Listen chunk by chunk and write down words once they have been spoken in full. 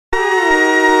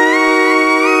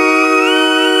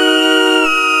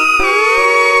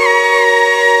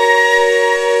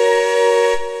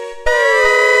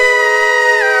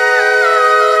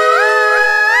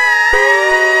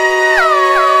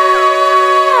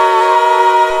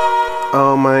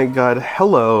my god,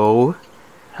 hello.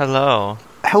 Hello.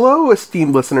 Hello,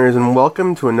 esteemed listeners, and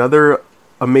welcome to another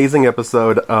amazing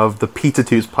episode of the Pizza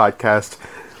Toots podcast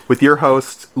with your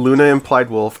host, Luna Implied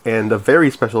Wolf, and a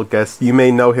very special guest. You may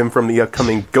know him from the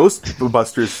upcoming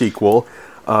Ghostbusters sequel,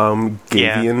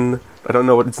 Gavian. I don't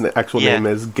know what its actual name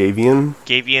is. Gavian?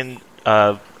 Gavian,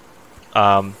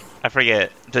 I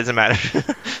forget. Doesn't matter.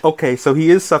 Okay, so he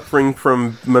is suffering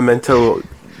from memento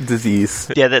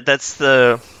disease. Yeah,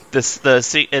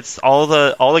 it's all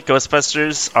the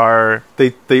Ghostbusters are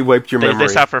they wiped your memory.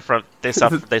 They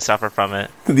suffer from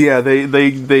it. Yeah, they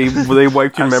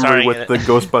wiped your memory with the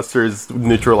Ghostbusters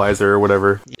neutralizer or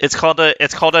whatever. It's called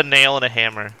a nail and a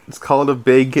hammer. It's called a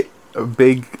big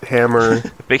hammer.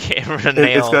 Big hammer and a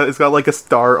nail. It's got like a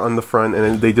star on the front,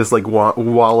 and they just like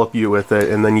wallop you with it,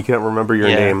 and then you can't remember your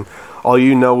name. All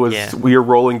you know is you're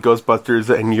rolling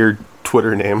Ghostbusters and your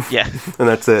Twitter name. Yeah. And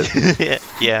that's it.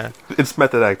 Yeah. It's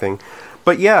method acting.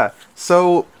 But yeah,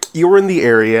 so you were in the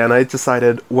area, and I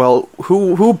decided, well,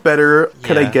 who better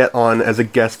could I get on as a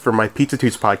guest for my Pizza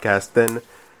Toots podcast than...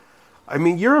 I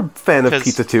mean, you're a fan of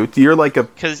Pizza Toots. You're like a...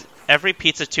 Because every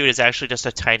Pizza Toot is actually just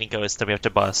a tiny ghost that we have to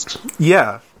bust.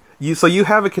 Yeah. So you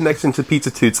have a connection to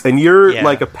Pizza Toots, and you're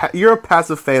you're a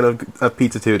passive fan of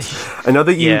Pizza Toots. I know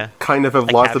that you kind of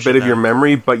have lost a bit of your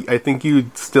memory, but I think you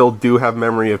still do have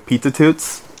memory of Pizza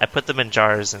Toots. I put them in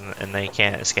jars, and they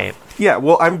can't escape. Yeah,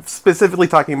 well, I'm specifically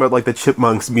talking about like the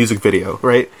Chipmunks music video,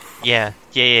 right? Yeah.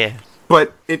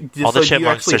 But all the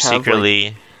Chipmunks are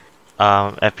secretly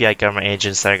FBI government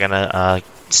agents that are gonna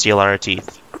steal our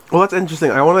teeth. Well, that's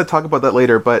interesting. I want to talk about that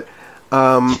later, but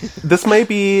this might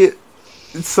be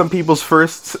some people's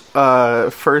first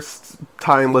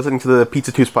time listening to the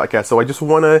Pizza Toots podcast, so I just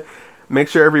want to make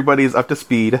sure everybody's up to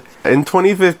speed. In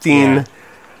 2015,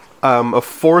 a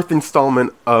fourth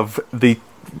installment of the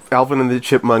Alvin and the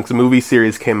Chipmunks movie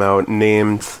series came out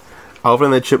named Alvin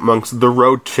and the Chipmunks: The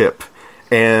Road Chip.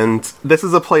 And this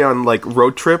is a play on like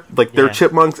road trip, like they're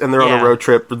chipmunks and they're on a road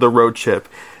trip, the road chip.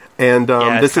 And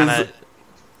this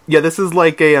is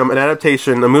like an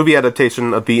adaptation, a movie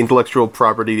adaptation of the intellectual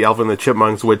property, the Alvin and the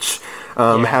Chipmunks, which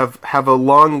have a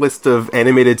long list of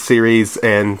animated series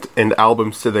and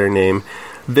albums to their name.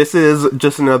 This is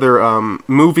just another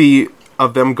movie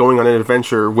of them going on an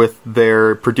adventure with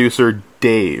their producer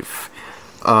Dave.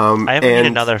 I need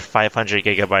another 500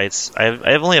 gigabytes.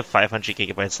 I only have 500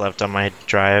 gigabytes left on my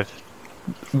drive.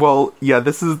 Well, yeah,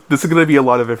 this is going to be a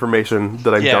lot of information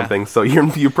that I'm dumping, so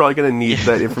you're probably going to need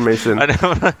that information. I'm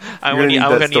going to need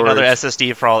another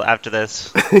SSD for all after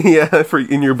this. Yeah,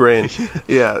 in your brain.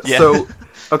 Yeah.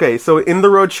 So in the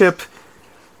road trip,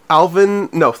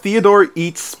 Theodore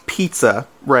eats pizza,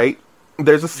 right?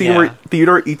 There's a scene where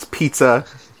Theodore eats pizza,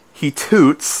 he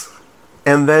toots,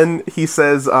 and then he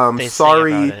says,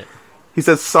 sorry. He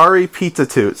says, sorry, Pizza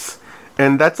Toots.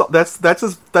 And that's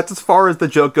as far as the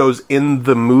joke goes in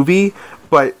the movie.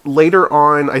 But later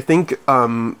on, I think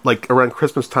like around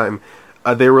Christmas time,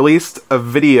 they released a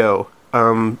video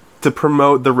to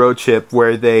promote the road trip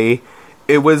where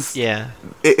it was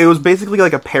basically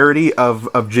like a parody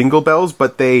of Jingle Bells,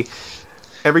 but they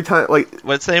every time like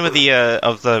what's the name of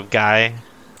the guy,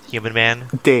 Human Man?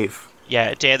 Dave.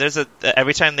 Yeah, Dave. There's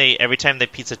every time they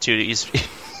Pizza Toot, he's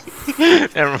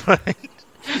never mind.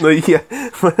 Yeah,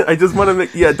 I just want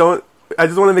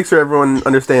to make sure everyone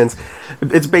understands.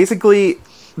 It's basically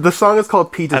the song is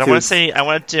called Pizza Toots. I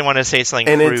want to say something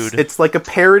and crude. It's like a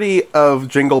parody of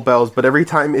Jingle Bells, but every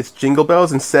time it's Jingle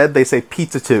Bells, instead they say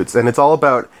Pizza Toots, and it's all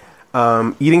about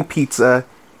eating pizza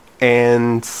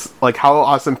and like how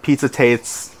awesome pizza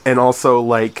tastes, and also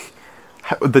like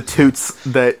the toots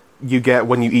that you get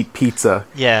when you eat pizza.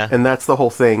 Yeah, and that's the whole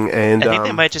thing. And I think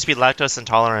they might just be lactose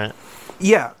intolerant.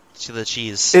 Yeah. To the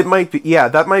cheese. It might be,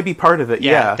 that might be part of it,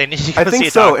 yeah. They need to go I think see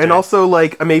a so, doctor. and also,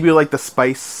 like, maybe, like, the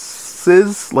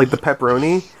spices, like the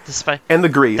pepperoni, and the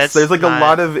grease. There's, like, a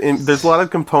lot of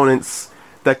components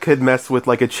that could mess with,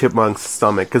 like, a chipmunk's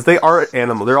stomach, because they are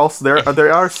animals. They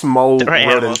are small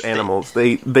rodent animals.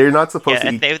 They're not supposed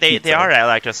to eat pizza. They are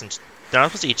lactose and they're not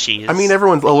supposed to eat cheese. I mean,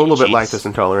 everyone's a little bit lactose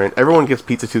intolerant. Everyone gets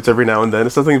Pizza Toots every now and then.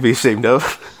 It's something to be ashamed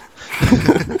of.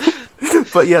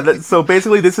 But, yeah, so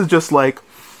basically this is just, like,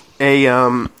 a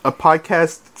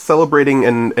podcast celebrating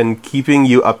and keeping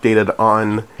you updated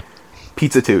on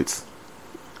Pizza Toots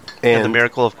and the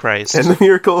miracle of Christ.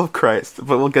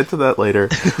 But we'll get to that later.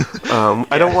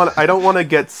 I don't want to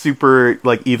get super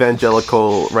like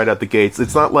evangelical right out the gates.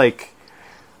 It's not like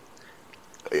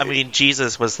I mean,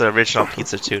 Jesus was the original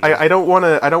Pizza Toot. I don't want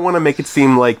to make it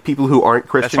seem like people who aren't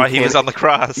Christian. That's why he was on the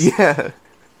cross. Yeah,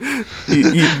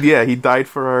 he died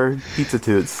for our Pizza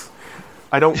Toots.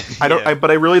 But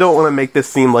I really don't want to make this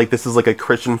seem like this is like a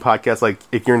Christian podcast. Like,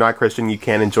 if you're not Christian, you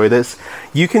can't enjoy this.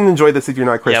 You can enjoy this if you're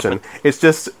not Christian. It's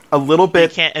just a little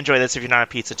bit. You can't enjoy this if you're not a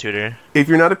pizza tutor. If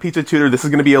you're not a pizza tutor, this is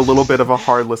going to be a little bit of a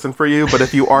hard listen for you. But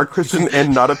if you are Christian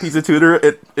and not a pizza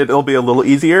tutor, it'll be a little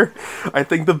easier. I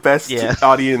think the best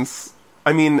audience.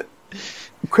 I mean,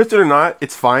 Christian or not,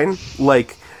 it's fine.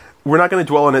 Like, we're not going to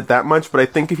dwell on it that much. But I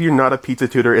think if you're not a pizza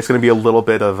tutor, it's going to be a little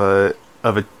bit of a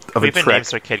We've been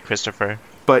named our kid Christopher.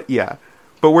 But yeah,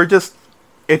 but we're just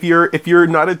if you're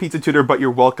not a pizza tutor, but you're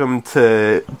welcome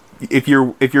to if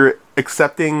you're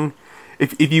accepting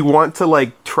if you want to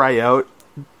like try out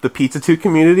the pizza toot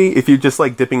community, if you're just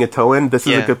like dipping a toe in, this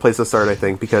is a good place to start, I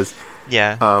think, because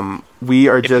we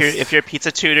are if you're a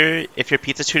pizza tutor,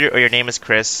 or your name is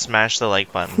Chris, smash the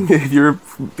like button. if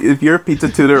you're a pizza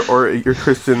tutor or you're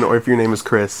Christian or if your name is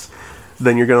Chris,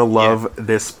 then you're gonna love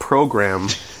this program.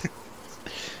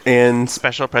 And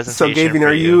special presentation. So, Gavian,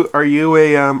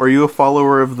 are you a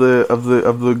follower of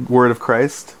the Word of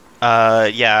Christ?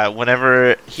 Yeah.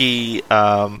 Whenever he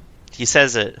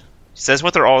says it, he says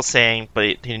what they're all saying,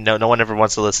 but no one ever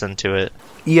wants to listen to it.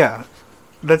 Yeah,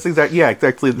 that's exactly. Yeah,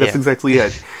 exactly. That's exactly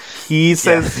it. He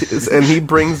says, and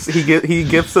he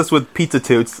gives us with pizza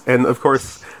toots, and of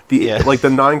course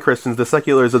the non-Christians, the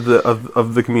seculars of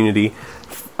the community,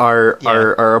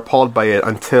 are appalled by it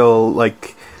until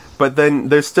like. But then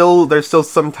there's still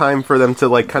some time for them to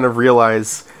like kind of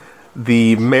realize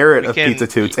the merit of pizza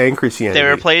toots and Christianity.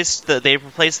 They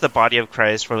replaced the body of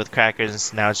Christ with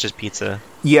crackers. Now it's just pizza.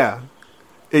 Yeah,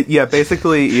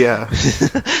 basically, yeah.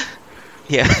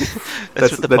 Yeah,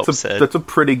 that's what the Pope said. That's a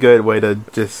pretty good way to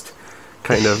just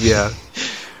kind of Can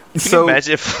you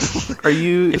imagine if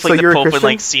you're the Pope would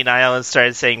like senile and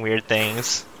started saying weird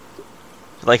things?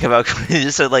 Like about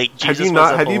so like Jesus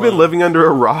have you been living under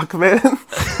a rock, man?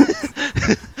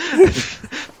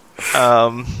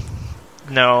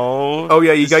 No. Oh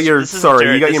yeah, you got your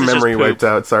memory wiped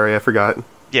out. Sorry, I forgot.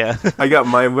 Yeah. I got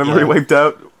my memory wiped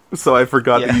out, so I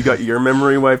forgot that you got your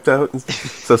memory wiped out.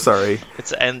 So sorry.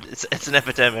 It's an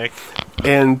epidemic.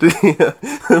 And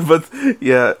but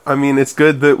yeah, I mean, it's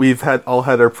good that we've all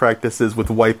had our practices with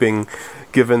wiping,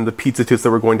 given the pizza toots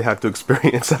that we're going to have to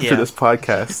experience after this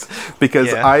podcast,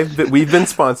 because we've been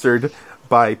sponsored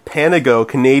by Panago,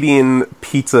 Canadian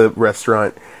pizza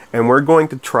restaurant, and we're going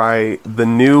to try the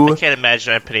new. I can't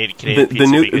imagine a Canadian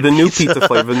pizza. The new pizza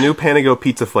flavor, the new Panago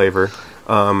pizza flavor,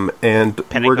 and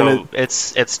Panago, we're gonna.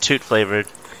 It's toot flavored.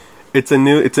 It's a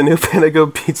new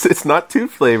Panago pizza. It's not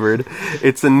toot flavored.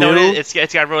 It's a new. No, it's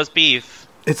got roast beef.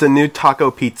 It's a new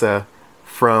taco pizza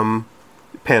from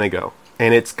Panago,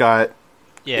 and it's got.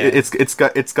 Yeah. It's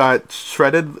got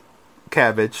shredded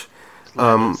cabbage,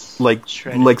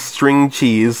 like string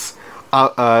cheese,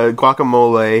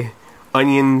 guacamole,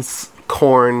 onions,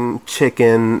 corn,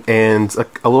 chicken, and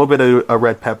a little bit of a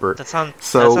red pepper. That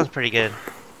sounds pretty good.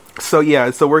 So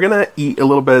we're gonna eat a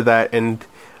little bit of that, and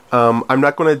I'm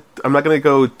not gonna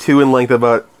go too in length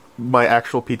about my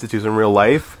actual pizza toots in real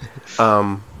life,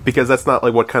 because that's not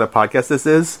like what kind of podcast this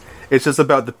is. It's just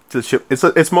about the chip.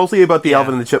 It's mostly about the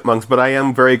Alvin and the Chipmunks, but I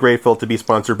am very grateful to be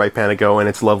sponsored by Panago and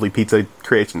its lovely pizza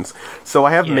creations. So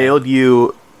I have mailed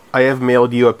you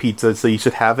a pizza, so you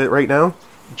should have it right now.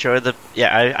 Enjoy the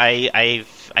I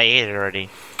ate it already.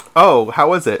 Oh, how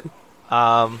was it?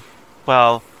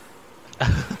 Well,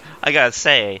 I gotta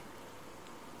say,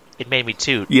 it made me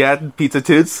toot. Yeah, pizza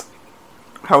toots.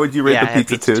 How would you rate the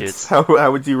pizza toots?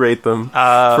 How would you rate them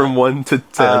from 1 to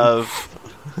 10?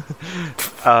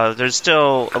 There's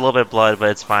still a little bit of blood, but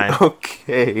it's fine.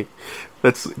 Okay,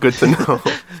 that's good to know.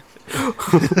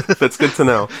 That's good to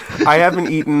know. I haven't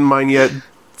eaten mine yet,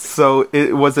 so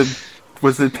was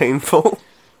it painful?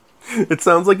 It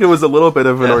sounds like it was a little bit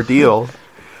of an ordeal.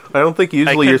 I don't think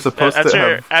usually you're supposed to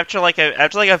have. After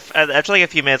a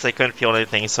few minutes, I couldn't feel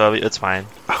anything, so it's fine.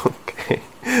 Okay.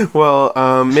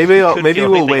 Well, maybe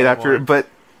we'll wait after, but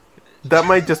that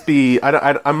might just be.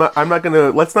 I'm not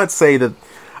gonna. Let's not say that.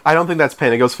 I don't think that's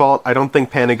Panago's fault. I don't think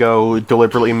Panago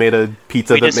deliberately made a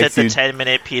pizza that makes you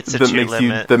 10-minute pizza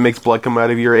limit. That makes blood come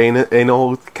out of your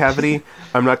anal cavity.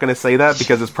 I'm not going to say that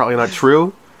because it's probably not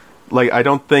true. Like I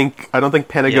don't think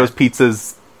Panago's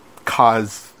pizzas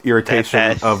cause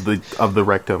irritation of the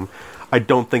rectum. I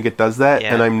don't think it does that,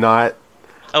 and I'm not.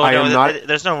 Oh no!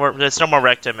 There's no more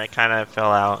rectum. It kind of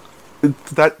fell out.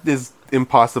 That is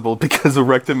impossible because a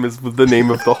rectum is what the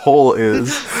name of the hole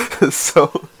is.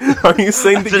 So, are you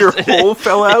saying that your hole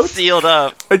fell out? It's sealed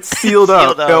up. It's sealed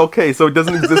up. Okay, so it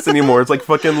doesn't exist anymore. It's like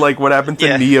fucking like what happened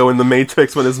to Neo in the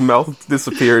Matrix when his mouth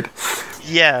disappeared.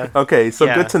 Yeah. Okay, so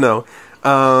good to know.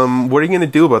 What are you gonna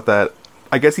do about that?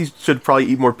 I guess he should probably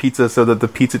eat more pizza so that the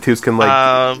pizza tooth can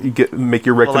make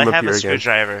your rectum well, I appear have a again.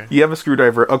 screwdriver. You have a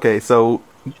screwdriver. Okay, so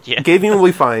Yeah. Gavin will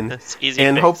be fine, It's easy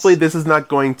and to fix. hopefully this is not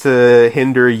going to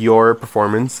hinder your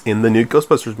performance in the new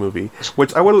Ghostbusters movie.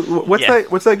 Which what's Yeah.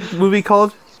 that movie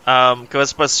called?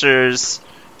 Ghostbusters,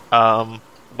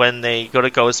 when they go to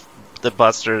the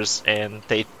Busters and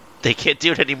they can't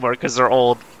do it anymore because they're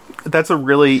old. It's a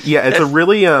really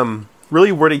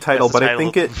really wordy title, That's the but title.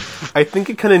 I think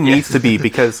it kind of needs to be,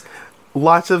 because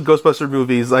lots of Ghostbuster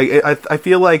movies, like I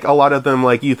feel like a lot of them,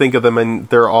 like you think of them and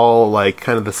they're all like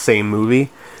kind of the same movie,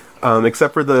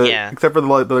 except for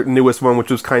the newest one,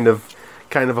 which was kind of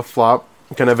a flop,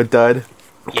 kind of a dud,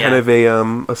 kind of a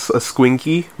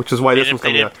squinky, which is why this one's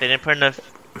coming out. They didn't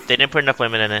put enough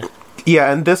women in it.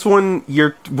 Yeah, and this one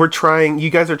you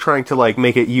guys are trying to like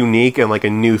make it unique and like a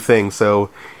new thing. So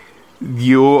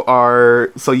you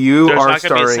are There's starring. not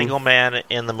going to be a single man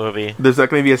in the movie. There's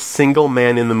not going to be a single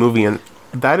man in the movie, and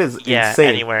that is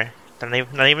insane. Anywhere. Not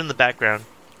even in the background.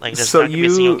 Like, there's So not going to be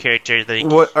a single character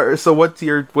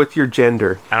that what's your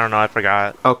gender? I don't know, I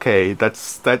forgot. Okay, that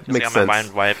makes Got sense. my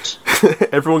mind wiped.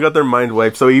 Everyone got their mind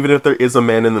wiped, so even if there is a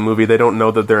man in the movie, they don't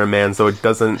know that they're a man, so it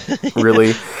doesn't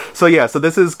really. So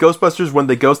this is Ghostbusters when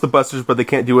they ghost the Busters, but they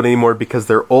can't do it anymore because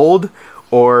they're old,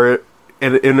 or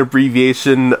an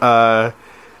abbreviation, GBWT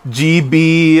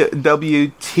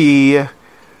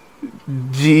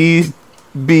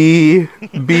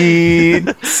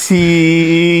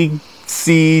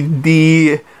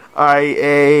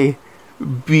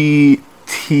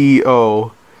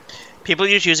GBCDIABTO. People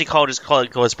usually call it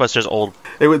Ghostbusters old.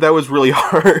 That was really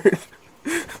hard.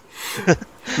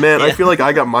 Man, I feel like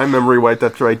I got my memory wiped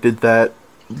after I did that.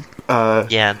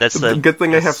 That's the good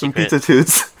thing I have some secret. pizza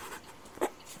toots.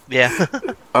 Yeah.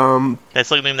 That's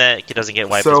something that doesn't get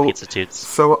wiped So- as pizza toots.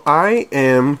 So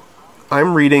I'm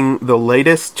reading the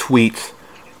latest tweet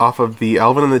off of the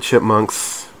Alvin and the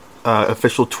Chipmunks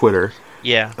official Twitter.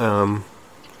 Yeah.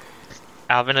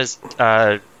 Alvin is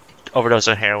overdosed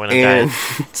on heroin And and died.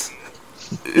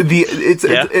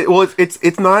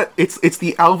 it's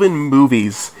the Alvin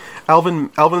movies, Alvin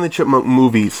and the Chipmunk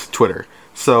movies Twitter.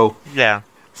 So Yeah.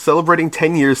 celebrating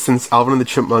 10 years since Alvin and the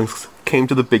Chipmunks came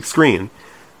to the big screen,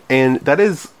 and that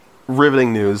is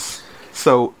riveting news.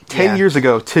 So 10 years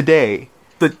ago today,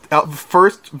 the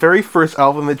very first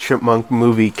Alvin and the Chipmunk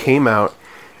movie came out,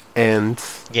 and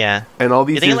all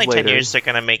these You think in years like later, 10 years they're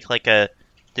gonna make like a?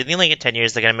 Do you think like in 10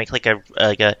 years they're gonna make like a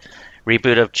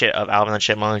reboot of Alvin and the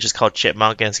Chipmunk, just called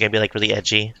Chipmunk, and it's gonna be like really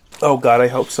edgy? oh god, I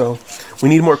hope so. We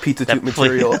need more pizza toot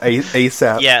material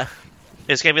ASAP. Yeah.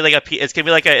 It's gonna be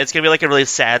like a really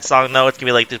sad song though. It's gonna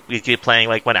be like we keep playing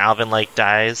like when Alvin like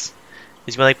dies.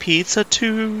 He's gonna be like pizza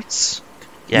toots.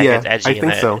 Yeah, Yeah, it's edgy. I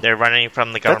think so. They're running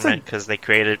from the government because they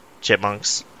created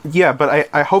chipmunks. Yeah, but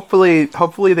I hopefully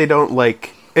they don't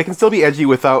like. It can still be edgy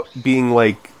without being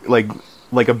like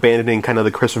abandoning kind of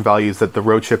the Christian values that the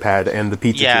road trip had and the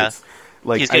pizza toots.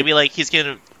 Like he's gonna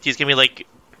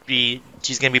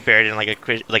be buried in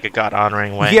like a God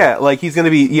honoring way. Yeah, like he's gonna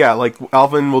be like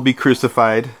Alvin will be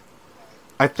crucified.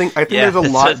 I think there's a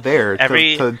lot there.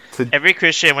 Every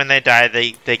Christian, when they die,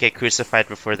 they get crucified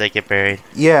before they get buried.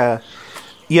 Yeah,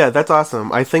 that's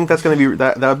awesome. I think that's gonna be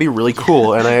that would be really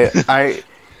cool. And I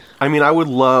mean, I would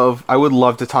love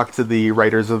to talk to the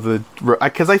writers of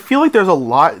because I feel like there's a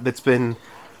lot that's been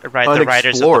The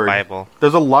writers of the Bible.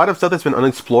 There's a lot of stuff that's been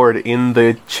unexplored in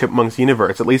the Chipmunks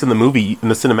universe, at least in the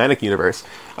cinematic universe.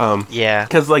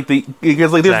 Because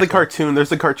there's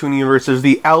the cartoon universe. There's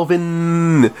the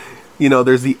Alvin.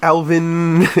 There's the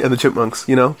Alvin and the Chipmunks.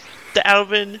 The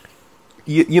Alvin. Alvin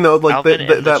Alvin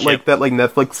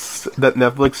that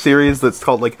Netflix series that's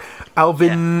called like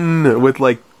Alvin with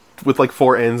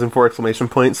 4 N's and 4 exclamation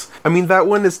points. I mean, that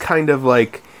one is kind of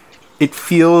like, it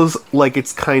feels like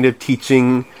it's kind of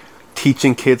teaching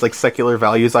kids like secular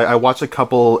values. I watched a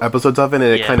couple episodes of it,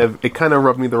 and it kind of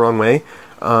rubbed me the wrong way.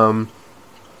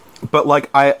 But like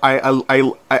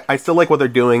I still like what they're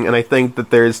doing, and I think that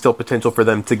there is still potential for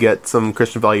them to get some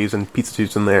Christian values and pizza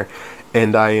toots in there.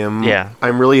 And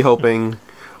I'm really hoping,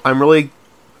 I'm really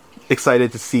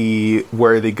excited to see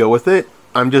where they go with it.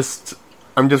 I'm just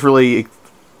really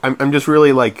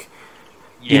like,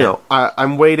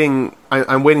 I'm waiting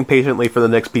patiently for the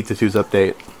next Pizza Tues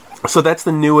update. So that's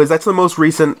the most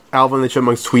recent Alvin and the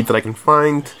Chipmunks tweet that I can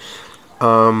find.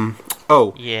 You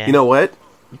know what?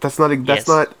 That's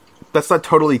not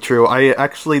totally true.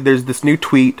 There's this new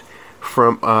tweet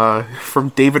from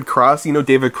David Cross.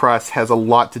 David Cross has a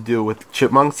lot to do with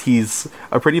Chipmunks. He's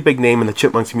a pretty big name in the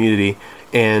Chipmunks community,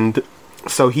 and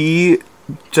so he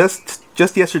just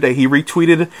yesterday he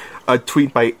retweeted a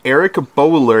tweet by Eric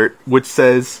Boehlert, which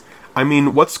says, I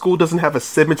mean, what school doesn't have a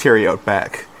cemetery out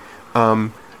back?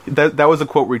 That was a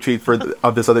quote retweet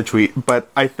of this other tweet, but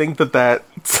I think that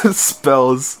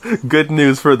spells good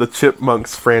news for the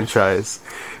Chipmunks franchise.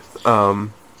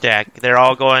 Yeah, they're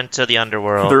all going to the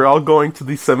underworld. They're all going to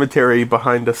the cemetery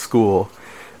behind a school,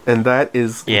 and that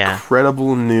is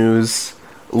incredible news.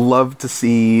 Love to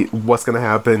see what's going to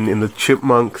happen in the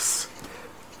Chipmunks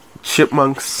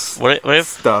What if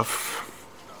stuff.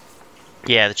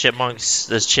 Yeah, the Chipmunks,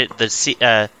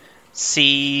 CMU,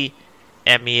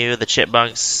 the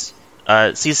Chipmunks,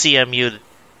 CCMU,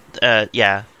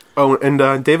 yeah. Oh,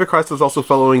 and David Cross is also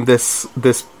following this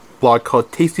blog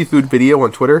called Tasty Food Video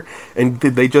on Twitter, and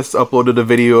they just uploaded a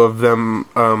video of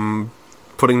them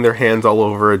putting their hands all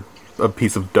over a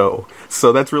piece of dough.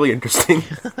 So that's really interesting.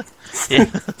 Yeah.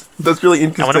 That's really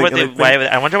interesting.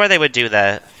 I wonder why they would do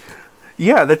that.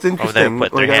 Yeah, that's interesting.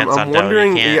 Put their hands on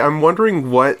wondering. dough. Yeah, I'm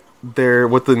wondering what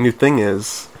the new thing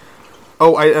is.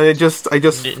 Oh, I just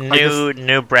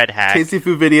new bread hack. Tasty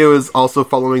Food Video is also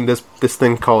following this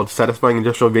thing called Satisfying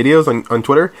Industrial Videos on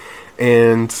Twitter,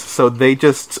 and so they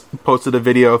just posted a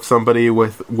video of somebody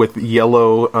with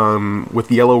yellow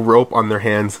rope on their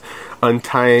hands,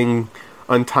 untying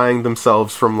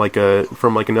themselves from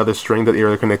another string that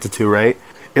you're connected to, right?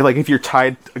 And, like, if you're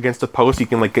tied against a post, you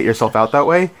can like get yourself out that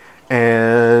way.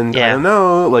 And I don't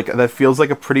know, like, that feels like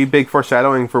a pretty big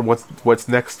foreshadowing for what's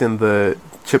next in the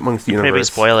Chipmunks universe. Maybe a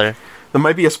spoiler. There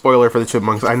might be a spoiler for the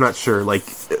Chipmunks. I'm not sure. Like,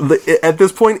 at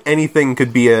this point, anything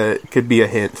could be a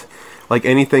hint. Like,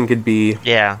 anything could be.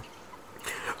 Yeah.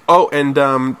 Oh, and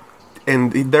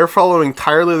they're following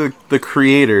Tyler, the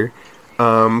creator,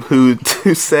 who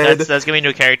said that's gonna be a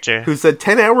new character. Who said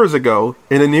 10 hours ago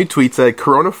in a new tweet said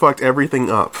Corona fucked everything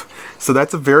up. So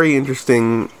that's a very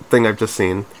interesting thing I've just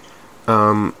seen.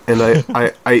 And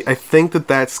I think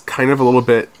that's kind of a little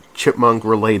bit Chipmunk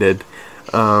related.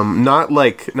 Not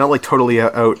like totally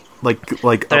out like.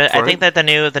 I think that the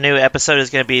new episode is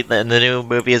going to be the new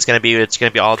movie is going to be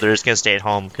all they're just going to stay at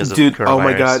home because of the coronavirus. Oh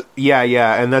my god,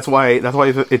 yeah, and that's why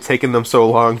it's taken them so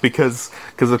long because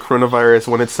of coronavirus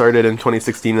when it started in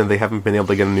 2016 and they haven't been able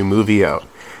to get a new movie out.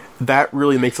 That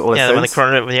really makes a lot of sense.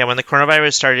 When the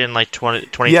coronavirus started in like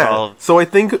 2012. Yeah. So I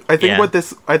think what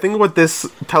this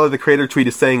Tyler the Creator tweet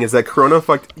is saying is that Corona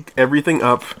fucked everything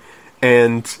up,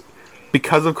 and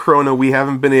because of Corona, we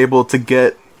haven't been able to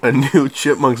get a new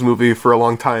Chipmunks movie for a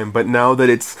long time. But now that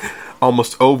it's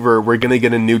almost over, we're gonna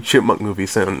get a new Chipmunk movie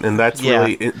soon, and that's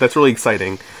really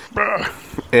exciting.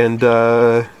 And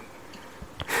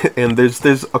and there's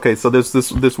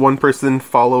this one person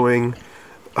following.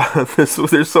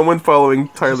 There's someone following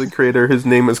Tyler the Creator. His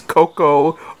name is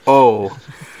Coco O,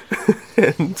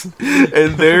 and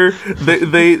their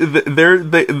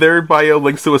bio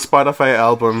links to a Spotify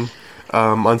album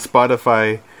on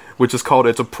Spotify, which is called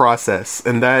 "It's a Process,"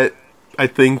 and that I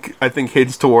think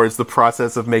hints towards the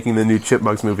process of making the new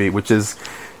Chipmunks movie, which is,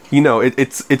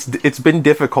 it's been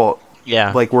difficult.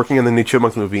 Yeah, like working on the new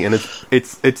Chipmunks movie, and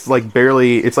it's like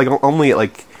barely. It's like only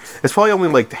like. It's probably only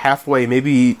like halfway,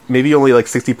 maybe only like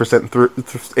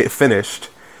 60% finished,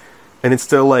 and it's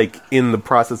still like in the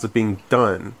process of being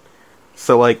done.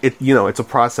 So like it's a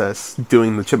process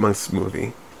doing the Chipmunks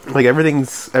movie. Like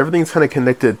everything's kind of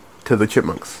connected to the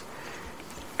Chipmunks.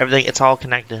 It's all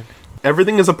connected.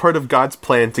 Everything is a part of God's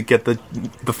plan to get the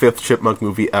fifth Chipmunk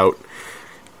movie out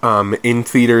in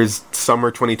theaters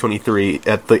summer 2023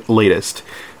 at the latest.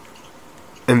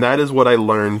 And that is what I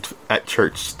learned at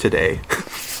church today.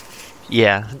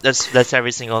 Yeah, that's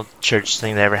every single church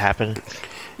thing that ever happened.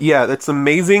 Yeah, that's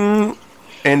amazing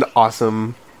and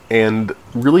awesome and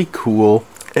really cool,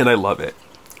 and I love it.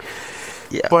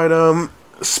 Yeah. But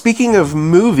speaking of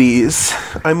movies,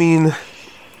 I mean,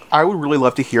 I would really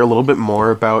love to hear a little bit more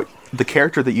about the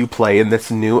character that you play in this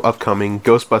new upcoming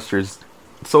Ghostbusters.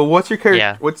 So what's your character?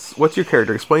 Yeah. What's your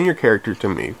character? Explain your character to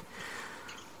me.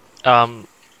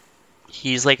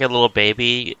 He's like a little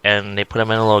baby, and they put him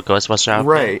in a little Ghostbuster outfit.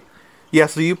 Right. Yeah,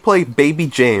 so you play Baby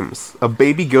James, a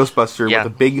baby Ghostbuster with a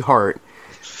big heart.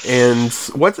 And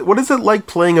what is it like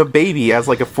playing a baby as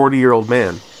like a 40-year-old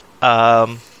man? There's a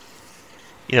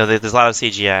lot of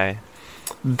CGI.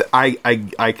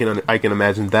 I can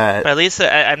imagine that. But at least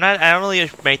I don't really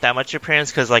make that much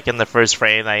appearance because like in the first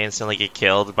frame I instantly get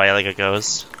killed by like a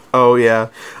ghost. Oh yeah.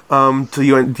 Do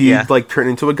you like turn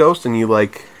into a ghost and you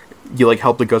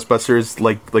help the Ghostbusters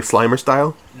like Slimer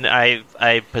style?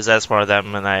 I possess one of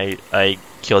them and I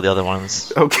kill the other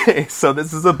ones. Okay, so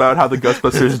this is about how the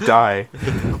Ghostbusters die.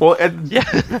 Well,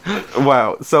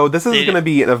 wow. So this is going to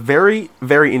be a very,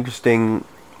 very interesting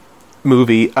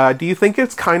movie. Do you think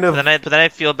it's kind of? But then I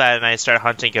feel bad and I start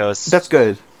hunting ghosts. That's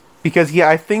good. Because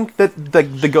I think that the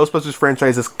Ghostbusters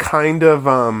franchise is kind of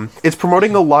it's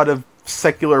promoting a lot of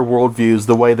secular worldviews,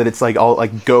 the way that it's like all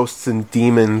like ghosts and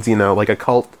demons, like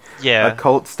occult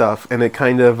stuff, and it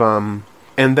kind of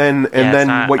and then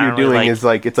what you're doing really is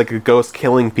like it's like a ghost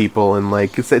killing people, and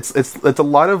like it's a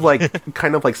lot of like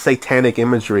kind of like satanic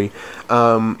imagery.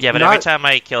 But every time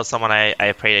I kill someone,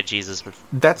 I pray to Jesus.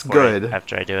 That's good.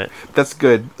 After I do it, that's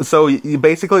good. So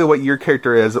basically, what your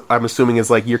character is, I'm assuming,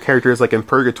 is like your character is like in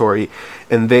purgatory,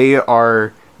 and they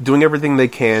are doing everything they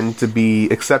can to be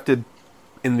accepted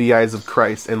in the eyes of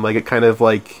Christ, and like it kind of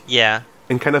like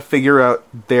and kind of figure out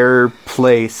their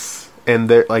place. And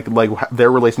their like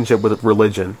their relationship with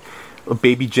religion.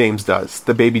 Baby James does.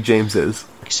 The baby James is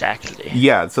exactly.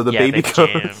 Yeah. So the baby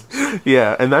comes.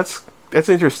 Yeah, and that's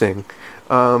interesting.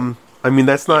 I mean,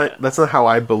 that's not how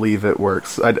I believe it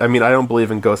works. I mean, I don't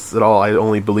believe in ghosts at all. I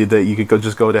only believe that you could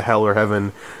just go to hell or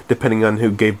heaven depending on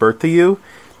who gave birth to you.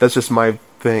 That's just my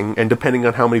thing, and depending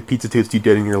on how many pizza toots you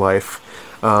did in your life.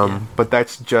 But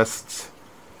that's just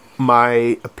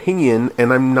my opinion,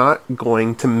 and I'm not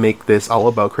going to make this all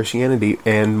about Christianity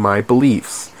and my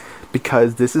beliefs,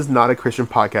 because this is not a Christian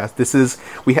podcast.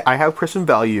 I have Christian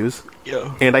values,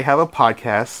 and I have a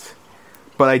podcast,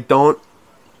 but I don't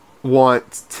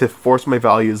want to force my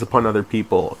values upon other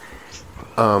people.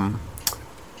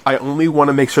 I only want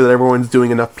to make sure that everyone's doing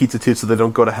enough pizza toots so they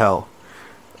don't go to hell.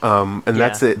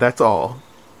 That's it. That's all.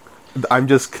 I'm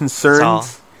just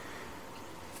concerned.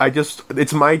 I feel like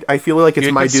it's my duty.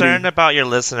 You're concerned about your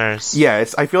listeners. Yeah,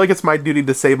 I feel like it's my duty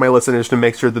to save my listeners, to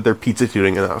make sure that they're pizza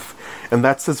tooting enough, and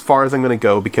that's as far as I'm going to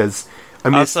go. Because I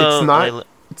mean, also,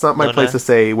 it's not my place to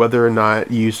say whether or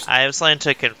not you. I have something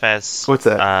to confess. What's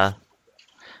that?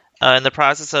 In the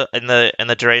process of in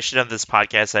the duration of this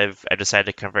podcast, I've decided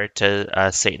to convert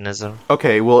to Satanism.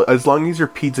 Okay, well, as long as you're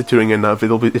pizza tooting enough,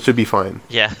 it should be fine.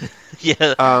 Yeah,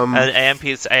 yeah. I am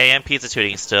pizza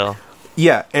tooting still.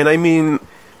 Yeah, and I mean.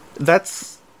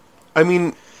 That's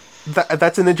an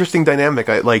interesting dynamic.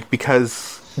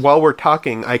 Because while we're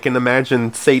talking, I can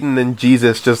imagine Satan and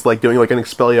Jesus just like doing like an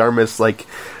Expelliarmus, like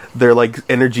their like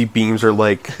energy beams are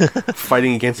like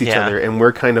fighting against each other, and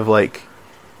we're kind of like,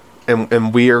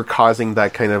 and we are causing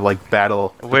that kind of like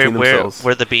battle between themselves.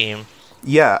 We're the beam.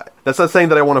 Yeah, that's not saying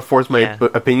that I want to force my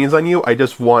opinions on you. I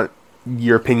just want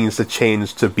your opinions to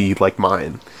change to be like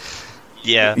mine.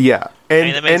 Yeah. Yeah.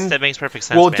 And, that makes perfect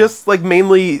sense. Well, man. just like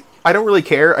mainly, I don't really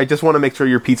care. I just want to make sure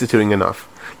you're pizza tooting enough.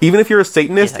 Even if you're a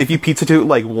Satanist, if you pizza toot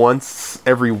like once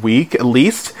every week at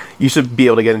least, you should be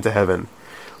able to get into heaven.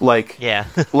 Like,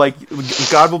 like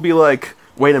God will be like,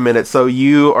 wait a minute, so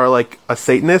you are like a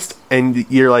Satanist, and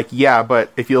you're like, yeah,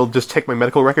 but if you'll just check my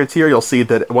medical records here, you'll see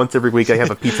that once every week I have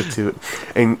a pizza toot,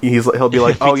 and he'll be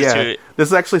like, oh yeah,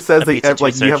 this actually says that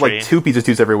like you have like 2 pizza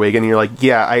toots every week, and you're like,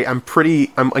 yeah, I'm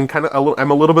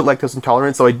a little bit lactose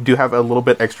intolerant, so I do have a little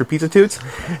bit extra pizza toots,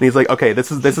 and he's like, okay,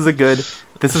 this is good,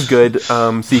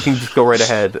 so you can just go right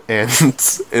ahead and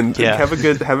have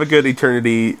a good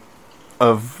eternity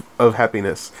of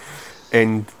happiness,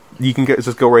 and you can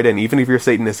just go right in, even if you're a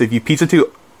Satanist. If you pizza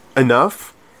toot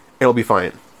enough, it'll be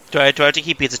fine. Do I have to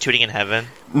keep pizza tooting in heaven?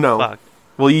 No. Fuck.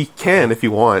 Well, you can if you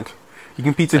want. You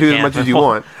can pizza toot as much as you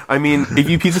want. I mean, if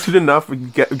you pizza toot enough,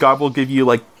 God will give you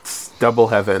like double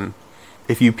heaven.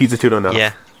 If you pizza toot enough.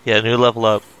 Yeah, new level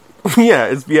up.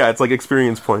 it's like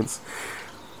experience points.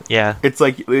 Yeah. It's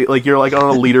like you're like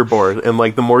on a leaderboard, and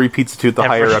like the more you pizza toot, the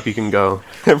higher up you can go.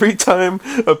 Every time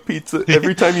you pizza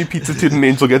toot, an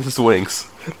angel gets his wings.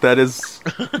 That is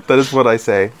what I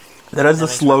say. That is the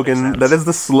slogan. That is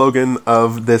the slogan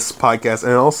of this podcast,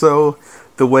 and also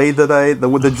the way that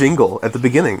the jingle at the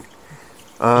beginning.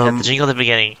 The jingle at the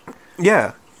beginning.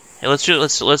 Yeah. Hey, let's do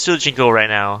the jingle right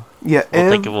now. Yeah.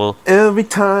 Every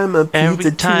time a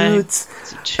pizza toots,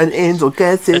 an angel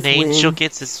gets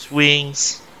his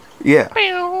wings. Yeah,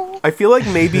 I feel like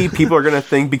maybe people are gonna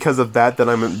think because of that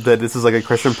this is like a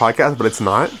Christian podcast, but it's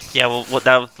not. Yeah, we'll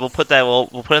put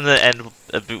in the end.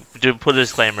 Put a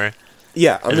disclaimer.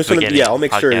 Yeah, I'm just gonna. Yeah, I'll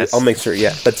make sure.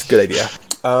 Yeah, that's a good idea.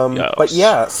 But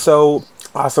yeah, so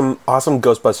awesome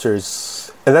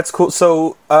Ghostbusters, and that's cool.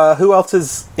 So who else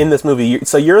is in this movie?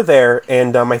 So you're there,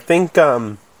 and I think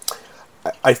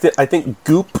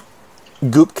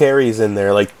Goop Carey's in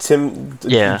there, like Jim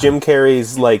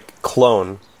Carrey's like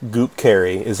clone. Goop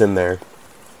Carey is in there.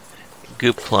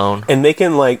 Goop clone. And they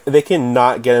can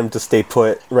not get him to stay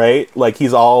put, right? Like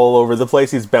he's all over the place.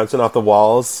 He's bouncing off the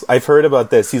walls. I've heard about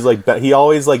this. He's like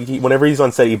whenever he's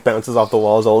on set, he bounces off the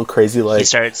walls all crazy. Like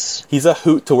he's a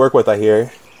hoot to work with. I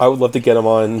hear. I would love to get him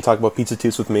on and talk about pizza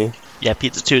toots with me. Yeah,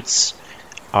 pizza toots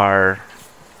are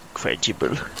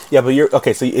incredible. Yeah, but you're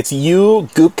okay. So it's you,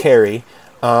 Goop Carey,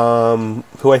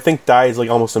 who I think dies like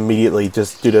almost immediately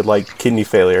just due to like kidney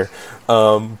failure.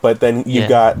 But then you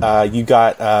got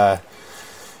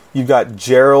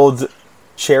Gerald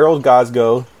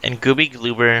Gosgo and Gooby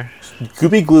Gloober.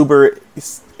 Gooby Gloober.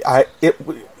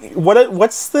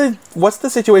 What's the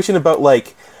situation about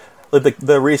like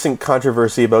the recent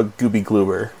controversy about Gooby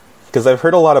Gloober? Because I've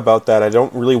heard a lot about that. I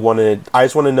don't really want to. I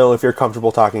just want to know if you're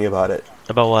comfortable talking about it.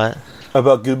 About what?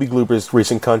 About Gooby Gloober's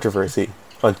recent controversy.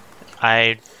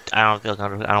 I don't feel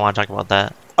comfortable. I don't want to talk about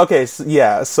that. Okay, so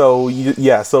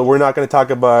we're not going to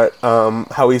talk about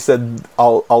how he said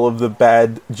all of the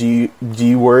bad G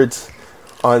words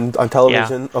on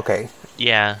television. Yeah. Okay.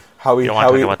 Yeah. How he don't want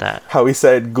to talk about that. How he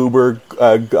said goober,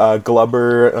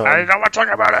 glubber. I don't want to talk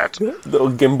about it.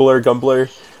 Gimbler, gumbler,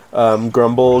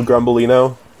 grumble,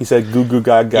 grumbleino. He said goo goo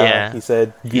gaga. Yeah. He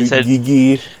said He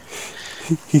gigi.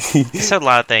 said a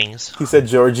lot of things. He said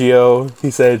Giorgio.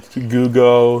 He said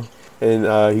Gugo, and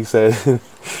he said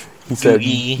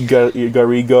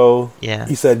Garigo. Yeah.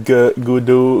 He said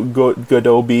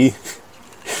Godobi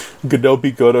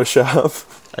Godoshop.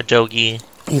 A dogie.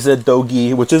 He said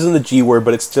dogi, which isn't the G word,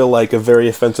 but it's still like a very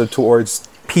offensive towards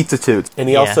pizza toots. And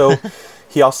he also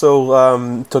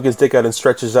took his dick out and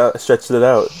stretched it out.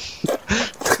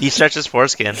 He stretched his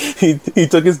foreskin. He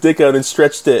took his dick out and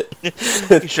stretched it. He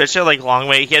stretched it like long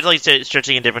way. He had to like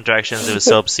stretching in different directions. It was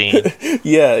so obscene.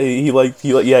 Yeah, he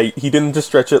didn't just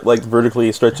stretch it like vertically.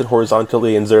 He stretched it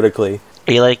horizontally and vertically.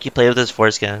 He played with his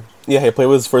foreskin. Yeah, he played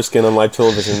with his foreskin on live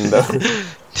television though.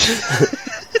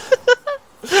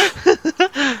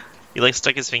 He like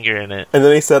stuck his finger in it. And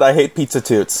then he said, "I hate pizza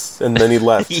toots," and then he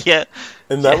left. Yeah.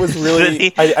 And that was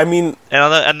really. I mean. And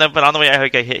on the way out,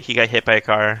 he got hit by a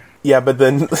car. Yeah, but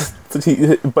then,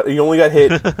 he only got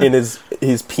hit in his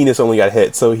penis only got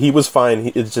hit, so he was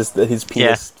fine. It's just that his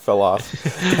penis fell off.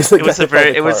 It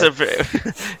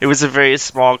was a very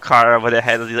small car, but it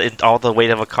had all the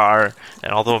weight of a car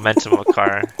and all the momentum of a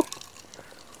car.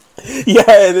 Yeah,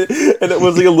 and it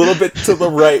was like a little bit to the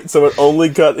right, so it only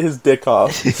got his dick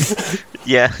off.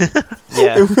 Yeah,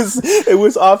 yeah. It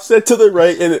was offset to the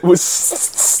right, and it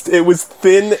was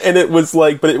thin, and it was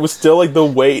like, but it was still like the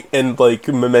weight and like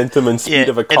momentum and speed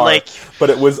of a car.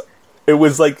 But it was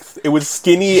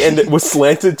skinny and it was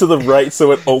slanted to the right,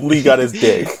 so it only got his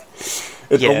dick.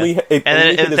 Then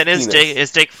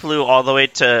his dick flew all the way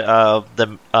to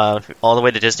all the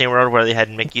way to Disney World, where they had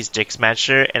Mickey's Dick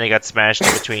Smasher, and it got smashed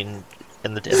in between.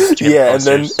 And then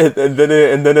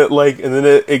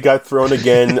it got thrown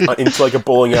again into like a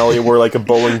bowling alley where like a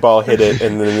bowling ball hit it,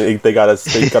 and then they got a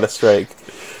strike.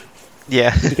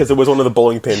 Yeah, because it was one of the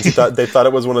bowling pins. They thought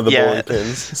it was one of the bowling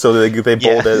pins, so they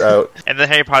bowled it out. And then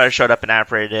Harry Potter showed up and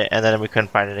operated it, and then we couldn't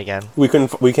find it again. We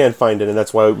can't find it, and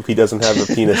that's why he doesn't have a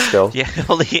penis still. Yeah,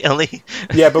 only.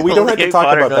 Yeah, but we don't have to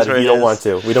talk about that if you don't want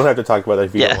to. We don't have to talk about that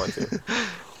if you don't want to.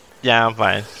 Yeah, I'm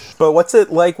fine. But what's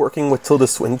it like working with Tilda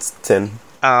Swinton?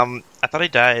 I thought he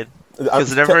died.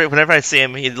 Because whenever I see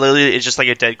him, he literally is just like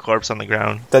a dead corpse on the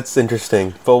ground. That's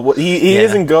interesting. But he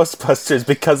is in Ghostbusters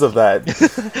because of that.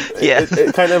 Yeah,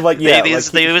 it kind of like they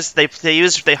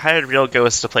hired real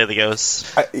ghosts to play the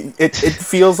ghosts. It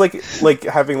feels like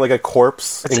having like a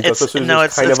corpse in Ghostbusters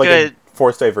is kind of like a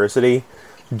forced diversity.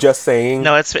 Just saying.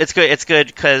 No, it's good. It's good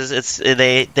because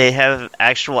they have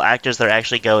actual actors that are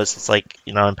actually ghosts. It's like,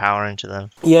 empowering to them.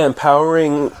 Yeah,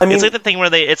 empowering. I mean, it's like the thing where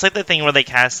they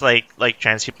cast like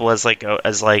trans people as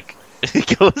ghosts.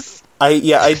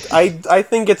 I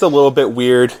think it's a little bit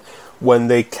weird when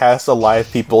they cast alive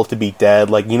people to be dead.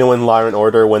 Like, in Law and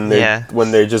Order when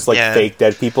they're just like fake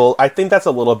dead people. I think that's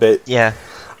a little bit. Yeah.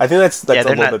 I think that's a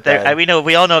little bit bad. We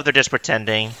all know if they're just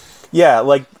pretending. Yeah,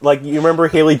 like you remember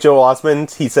Haley Joel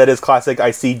Osment? He said his classic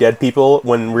 "I see dead people"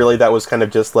 when really that was kind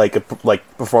of just like a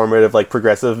performative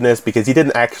progressiveness, because he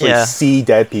didn't actually see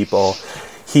dead people.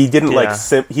 He didn't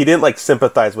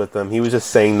sympathize with them. He was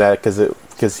just saying that because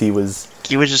he was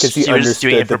just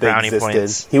doing it for brownie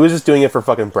points. He was just doing it for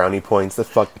fucking brownie points. The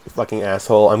fucking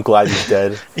asshole. I'm glad he's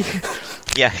dead.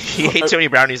 Yeah, he ate too many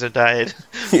brownies and died.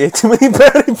 He ate too many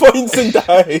brownie points and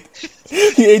died.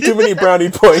 He ate too many brownie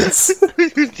points.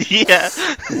 Yeah.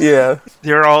 Yeah.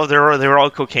 They were all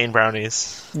cocaine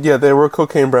brownies. Yeah, they were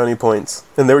cocaine brownie points,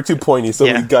 and they were too pointy. So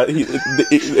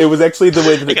it was actually the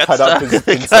way that it cut off his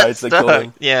insides that killed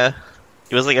him. Yeah,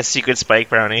 it was like a secret spike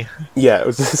brownie. Yeah, it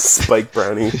was a spike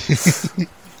brownie.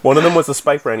 One of them was a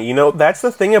spike brownie. That's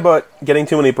the thing about getting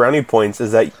too many brownie points,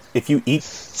 is that if you eat...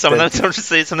 Sometimes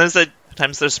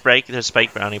they're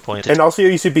spike brownie points. And also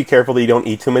you should be careful that you don't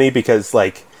eat too many, because,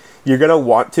 you're gonna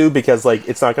want to, because like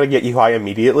it's not gonna get you high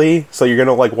immediately, so you're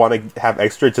gonna like want to have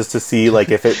extra just to see like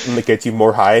if it gets you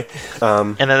more high.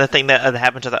 And then the thing that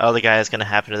happened to the other guy is gonna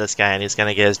happen to this guy, and he's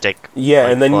gonna get his dick. Yeah,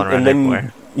 like, and then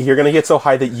everywhere. you're gonna get so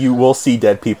high that you will see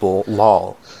dead people.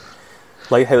 Lol.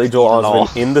 Like Haley Joel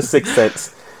Osment in The Sixth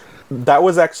Sense. That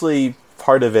was actually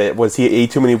part of it. Was he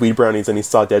ate too many weed brownies and he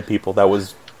saw dead people? That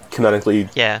was canonically.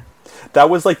 Yeah. That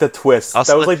was like the twist.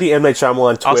 Also that was like the M. Night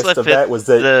Shyamalan twist of that. Was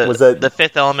that The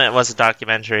Fifth Element was a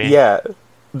documentary? Yeah,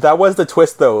 that was the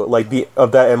twist though. Like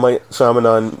of that M. Night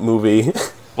Shyamalan movie.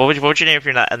 What would you name if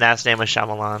your last name was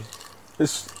Shyamalan?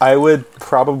 I would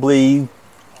probably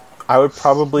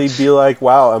be like,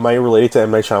 wow, am I related to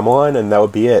M. Night Shyamalan? And that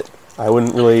would be it. I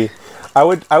wouldn't really. I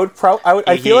would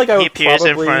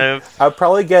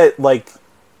probably get like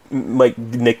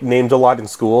nicknamed a lot in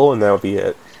school, and that would be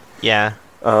it. Yeah.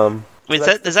 Wait,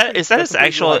 is that his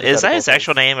actual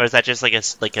name, or is that just like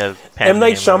a pen M.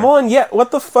 Night Shyamalan? Yeah.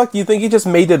 What the fuck? You think he just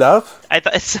made it up? I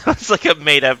thought it sounds like a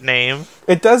made up name.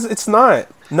 It does. It's not.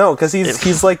 No, because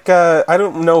he's like I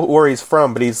don't know where he's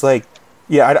from, but he's like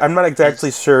I'm not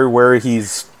exactly sure where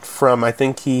he's from. I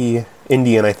think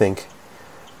Indian. I think.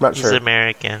 I'm not sure. He's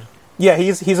American. Yeah,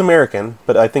 he's American,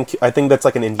 but I think that's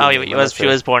like an Indian. Oh, he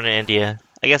was born in India.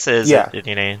 I guess it is an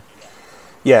Indian name.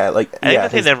 Yeah, like I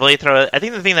think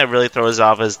the thing that really throws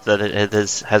off is that it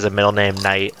has a middle name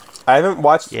Knight. I haven't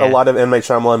watched a lot of M. Night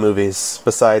Shyamalan movies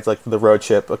besides like The Road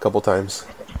Trip a couple times,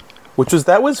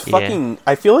 that was fucking.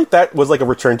 I feel like that was like a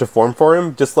return to form for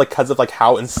him, just like because of like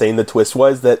how insane the twist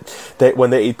was that when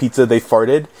they ate pizza they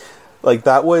farted. Like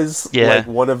that was like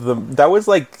one of them. That was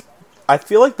like I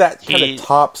feel like that kind of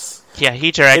tops. Yeah,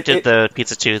 he directed the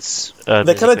Pizza Toots.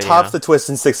 That kind of tops the twist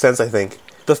in Sixth Sense. I think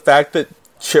the fact that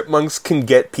chipmunks can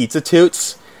get pizza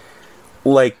toots,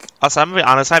 like. Also, I'm gonna be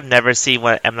honest. I've never seen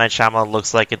what M. Night Shyamalan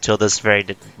looks like until this very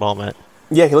moment.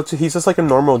 Yeah, he's just like a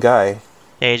normal guy.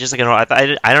 Yeah, he's just like I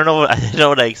don't know. I didn't know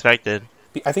what I expected.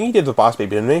 I think he did The Boss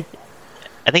Baby, didn't he?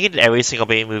 I think he did every single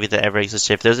baby movie that ever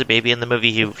existed. If there's a baby in the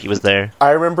movie, he was there.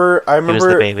 I remember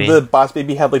the Boss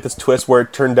Baby had like this twist where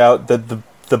it turned out that the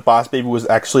Boss Baby was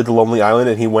actually the Lonely Island,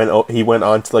 and he went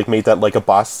on to like make that like a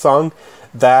Boss song.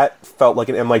 That felt like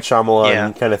an M. Night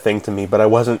Shyamalan kind of thing to me, but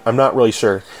I'm not really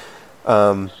sure.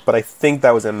 But I think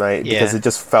that was M. Night because it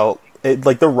just felt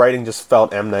like the writing just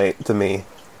felt M. Night to me.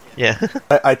 Yeah.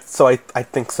 I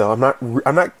think so. I'm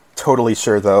not totally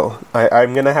sure though.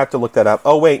 I'm gonna have to look that up.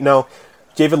 Oh wait, no,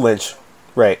 David Lynch,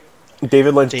 right?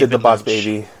 David Lynch did the Boss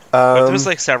Baby. There was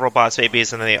like several Boss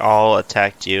Babies, and they all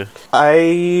attacked you.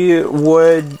 I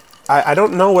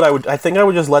don't know what I would. I think I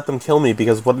would just let them kill me,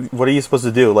 because what are you supposed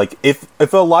to do? Like if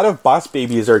a lot of Boss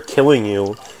Babies are killing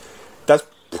you, that's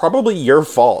probably your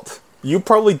fault. You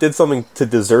probably did something to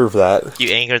deserve that.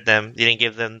 You angered them. You didn't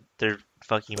give them their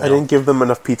fucking milk. I didn't give them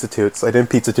enough pizza toots. I didn't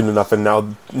pizza toot enough, and now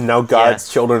God's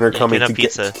children are coming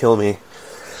to kill me.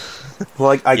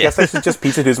 Well, I guess I should just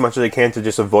pizza toot as much as I can to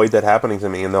just avoid that happening to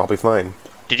me, and I'll be fine.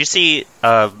 Did you see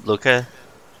Luca?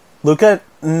 Luca?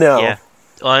 No. Yeah.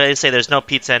 Well, I say there's no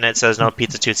pizza in it, so there's no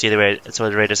pizza toots either way. It's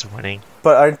very disappointing.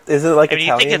 But is it like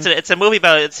Italian? You think it's a movie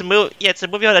about it's a movie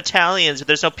about Italians, but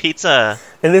there's no pizza.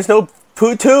 And there's no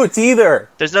toots either.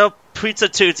 There's no pizza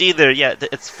toots either. Yeah,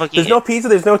 it's fucking. There's no pizza.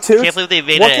 There's no toots. I can't believe they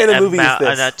made an Italian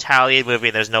movie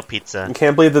and there's no pizza. I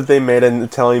can't believe that they made an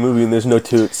Italian movie and there's no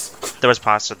toots. There was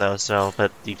pasta though,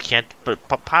 but you can't. But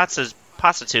pasta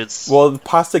toots. Well,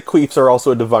 pasta queefs are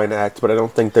also a divine act, but I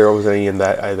don't think there was any in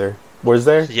that either. Was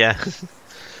there? Yeah.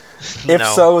 If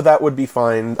so, that would be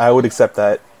fine. I would accept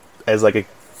that as like a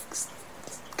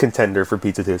contender for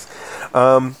pizza toots.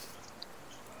 And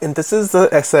this is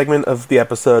a segment of the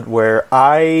episode where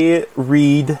I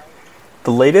read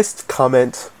the latest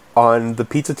comment on the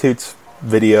Pizza Toots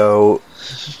video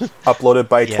uploaded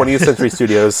by 20th Century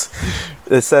Studios.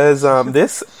 It says,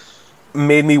 this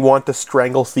made me want to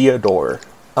strangle Theodore.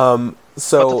 So what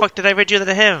the fuck did I read you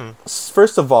to him?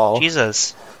 First of all,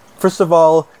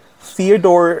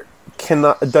 Theodore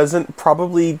you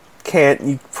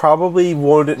probably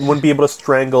wouldn't be able to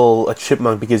strangle a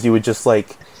chipmunk, because you would just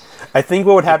like, I think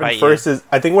what would happen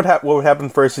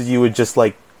first is you would just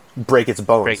like break its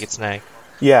bones. Break its neck.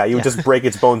 Yeah, you would just break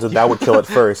its bones, and that would kill it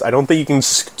first. I don't think you can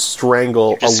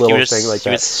strangle a little thing like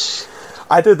that.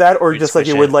 Either that, or just like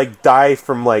it would like die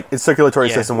from like its circulatory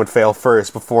system would fail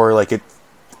first before like it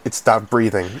stopped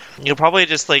breathing. You'll probably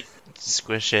just like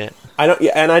squish it.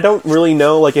 I don't really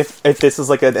know like if this is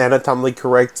like an anatomically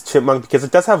correct chipmunk, because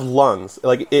it does have lungs.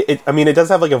 Like it does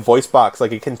have like a voice box,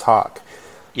 like it can talk.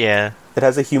 Yeah. It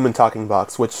has a human talking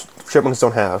box, which chipmunks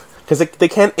don't have. Because they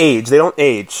can't age. They don't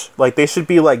age. Like, they should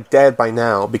be, like, dead by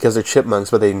now because they're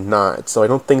chipmunks, but they're not. So I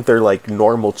don't think they're, like,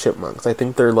 normal chipmunks. I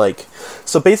think they're, like...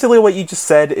 So basically what you just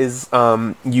said is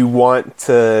you want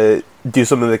to do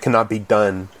something that cannot be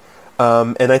done.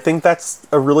 And I think that's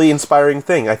a really inspiring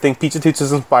thing. I think Pizza Toots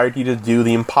has inspired you to do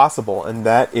the impossible, and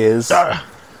that is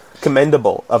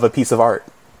commendable of a piece of art.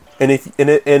 And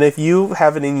if you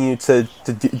have it in you to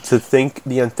think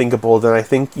the unthinkable, then I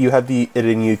think you have it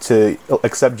in you to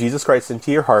accept Jesus Christ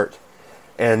into your heart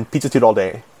and Pizza Toot all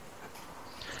day.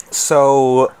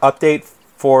 So, update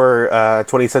for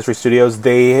 20th Century Studios.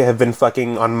 They have been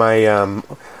fucking on my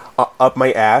up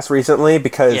my ass recently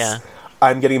because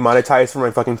I'm getting monetized for my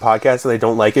fucking podcast, and I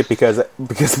don't like it because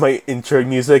my intro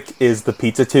music is the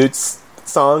Pizza Toots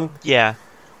song. Yeah.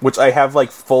 Which I have,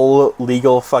 like, full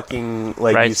legal fucking,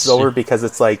 like, use over because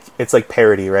it's like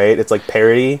parody, right? It's like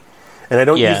parody. And I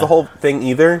don't use the whole thing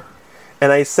either.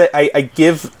 And I say,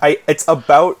 it's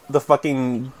about the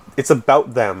fucking, it's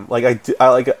about them. Like,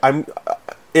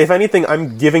 if anything,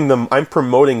 I'm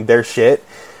promoting their shit.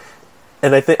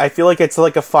 And I feel like it's,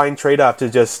 like, a fine trade-off to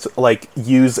just, like,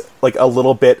 use, like, a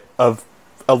little bit of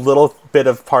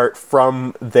part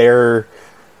from their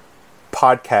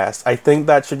podcast. I think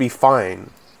that should be fine.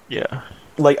 Yeah.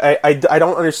 Like, I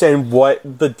don't understand what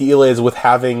the deal is with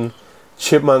having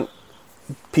Chipmunk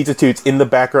Pizza Toots in the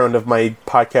background of my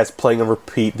podcast playing on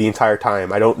repeat the entire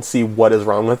time. I don't see what is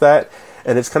wrong with that.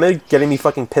 And it's kind of getting me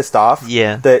fucking pissed off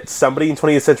that somebody in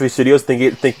 20th Century Studios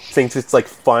thinks it's, like,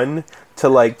 fun to,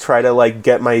 like, try to, like,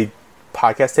 get my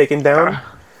podcast taken down.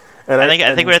 And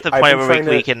I think we're at the point where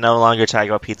we can no longer talk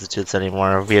about Pizza Toots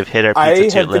anymore. We have hit our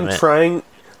Pizza Toot limit.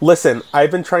 Listen,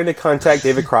 I've been trying to contact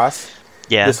David Cross.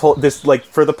 Yeah. This like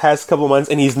for the past couple months,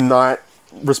 and he's not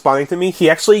responding to me. He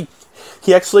actually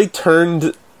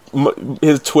turned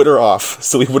his Twitter off,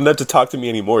 so he wouldn't have to talk to me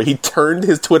anymore. He turned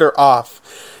his Twitter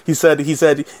off. He said,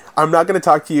 I'm not going to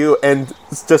talk to you, and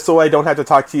just so I don't have to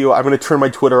talk to you, I'm going to turn my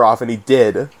Twitter off, and he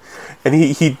did. And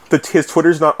his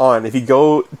Twitter's not on. If you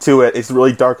go to it, it's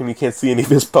really dark, and you can't see any of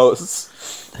his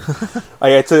posts. I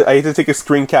had to take a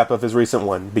screen cap of his recent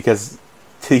one because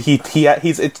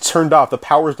it's turned off. The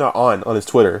power's not on his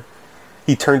Twitter.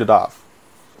 He turned it off,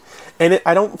 and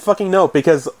I don't fucking know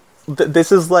because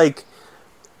this is like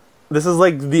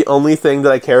the only thing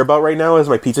that I care about right now is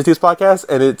my Pizza Tooth podcast,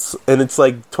 and it's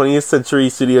like 20th Century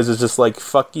Studios is just like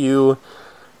fuck you,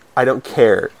 I don't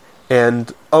care,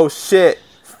 and oh shit,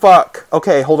 fuck.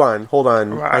 Okay, hold on.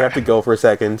 I have to go for a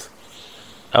second.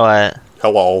 Oh, what?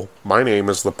 Hello, my name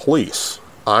is the police.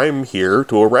 I'm here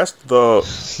to arrest the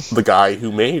guy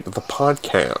who made the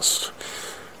podcast.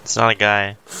 It's not a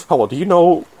guy. Hello, do you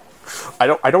know?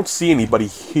 I don't see anybody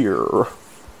here.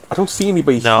 I don't see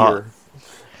anybody here.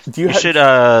 Do you? Are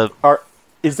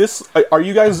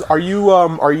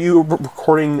you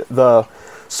recording the?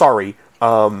 Sorry.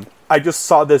 I just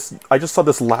saw this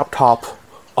laptop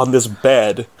on this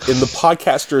bed in the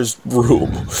podcaster's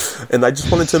room, and I just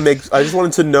wanted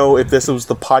to know if this was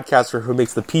the podcaster who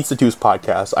makes the Pizza Tooth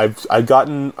podcast.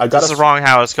 This is the wrong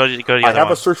house. Go to the other one. I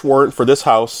have a search warrant for this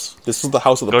house. This is the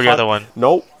house of the. Go to the other one.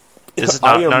 Nope. This is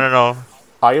not. No.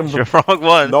 I am the wrong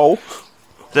one. No.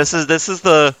 This is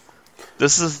the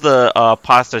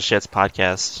Pasta Shits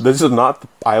podcast. This is not.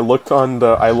 I looked on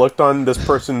this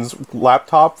person's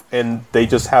laptop, and they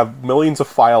just have millions of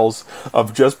files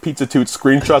of just Pizza Toots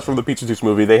screenshots from the Pizza Toots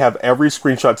movie. They have every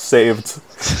screenshot saved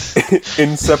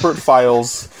in separate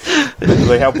files.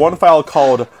 They have one file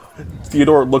called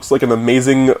Theodore looks like an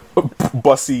amazing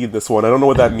bussy. This one, I don't know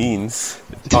what that means.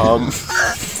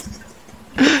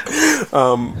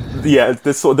 Yeah,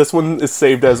 this one is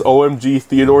saved as OMG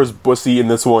Theodore's bussy in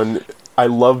this one. I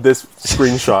love this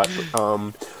screenshot.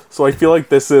 So I feel like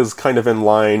this is kind of in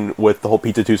line with the whole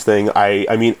Pizza Tooth thing.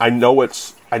 I mean, I know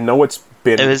it's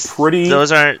been pretty.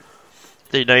 Those aren't.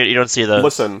 You don't see those.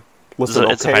 Listen. It's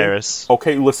okay? a virus.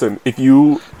 Okay, listen. If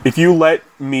you let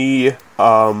me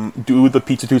do the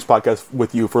Pizza Tooth podcast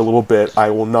with you for a little bit, I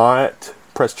will not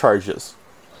press charges.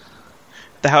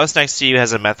 The house next to you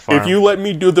has a meth farm. If you let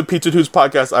me do the Pizza Tooth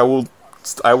podcast,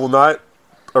 I will not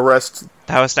arrest.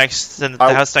 The house next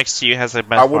to you has a meth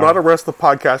farm. I will not arrest the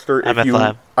podcaster if you.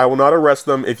 Lab. I will not arrest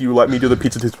them if you let me do the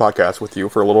Pizza Tooth podcast with you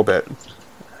for a little bit.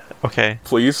 Okay.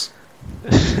 Please.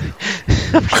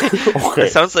 Okay.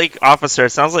 It sounds like Officer. It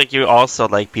sounds like you also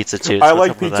like Pizza Toots. I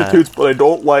like Pizza Toots, but I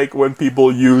don't like when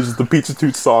people use the Pizza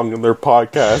Toots song in their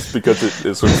podcast because it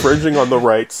is infringing on the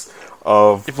rights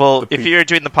of. Well, if you're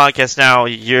doing the podcast now,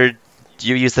 you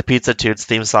use the Pizza Toots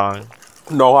theme song.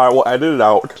 No, I will edit it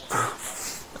out.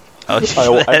 I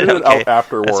will edit it Okay, out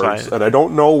afterwards, that's fine. and I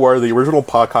don't know where the original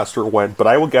podcaster went, but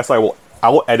I will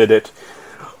edit it.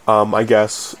 I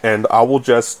guess, and I will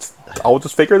just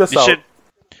figure this You out. should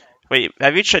wait.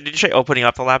 Did you try opening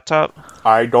up the laptop?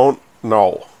 I don't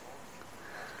know.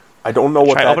 I don't know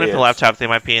what Try that opening is. up the laptop.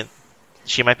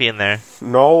 She might be in there.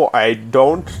 No, I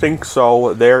don't think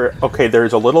so.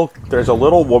 There's a little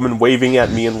woman waving at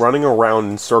me and running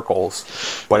around in circles,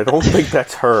 but I don't think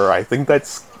that's her. I think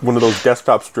that's one of those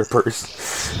desktop strippers.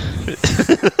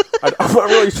 I'm not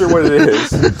really sure what it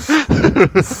is.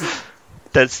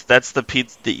 That's the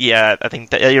pizza. Yeah, I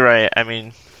think that. Yeah, you're right. I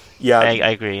mean, Yeah. I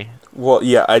agree. Well,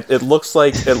 yeah. It looks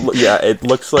like. It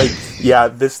looks like. Yeah.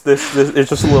 This. It's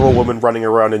just a little woman running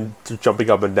around and jumping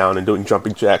up and down and doing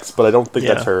jumping jacks, but I don't think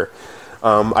that's her.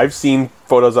 I've seen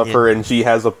photos of her, and she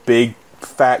has a big,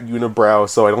 fat unibrow,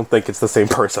 so I don't think it's the same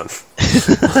person.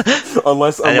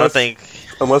 unless I don't think.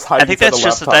 Heidi I think said that's a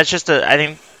just. laptop. That's just a. I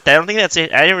don't think that's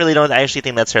it. I really don't actually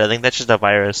think that's her. I think that's just a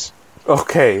virus.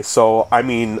 Okay, so I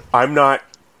mean, I'm not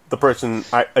the person.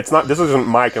 It's not. This isn't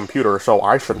my computer, so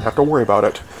I shouldn't have to worry about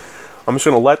it. I'm just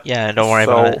gonna let. Yeah, don't worry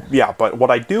about it. Yeah, but what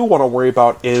I do want to worry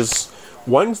about is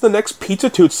when's the next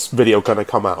Pizza Toots video gonna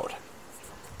come out,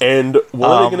 and what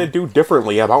are they gonna do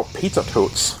differently about Pizza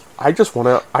Toots? I just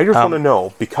wanna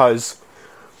know because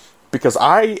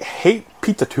I hate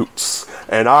Pizza Toots,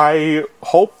 and I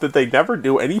hope that they never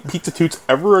do any Pizza Toots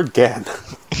ever again.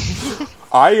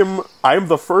 I'm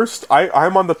the first.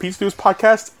 I'm on the Pizza Toots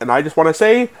podcast, and I just want to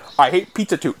say I hate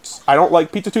Pizza Toots. I don't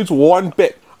like Pizza Toots one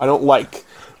bit. I don't like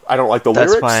the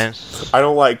That's lyrics. fine. I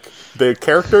don't like the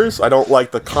characters. I don't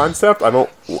like the concept. I don't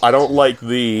like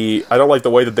the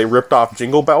way that they ripped off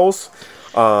Jingle Bells.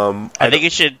 I think you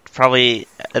should probably.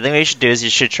 I think what you should do is you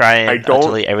should try and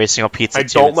delete every single Pizza I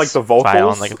Toots don't like the vocals.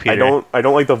 file on the computer. I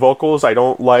don't like the vocals. I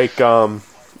don't like and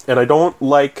I don't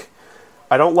like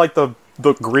the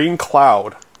green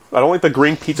cloud. I don't like the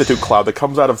green Pizza Toot cloud that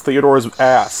comes out of Theodore's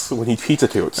ass when he Pizza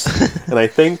Toots. And I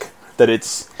think that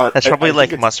it's That's probably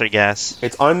like mustard gas.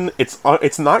 It's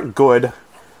not good.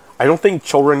 I don't think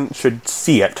children should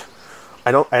see it.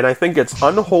 I think it's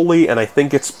unholy, and I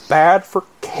think it's bad for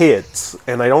kids.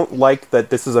 And I don't like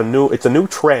that it's a new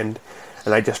trend,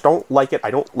 and I just don't like it. I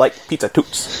don't like Pizza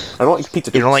Toots. I don't like Pizza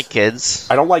Toots. You don't like kids?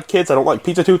 I don't like kids. I don't like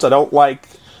Pizza Toots. I don't like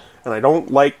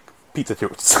Pizza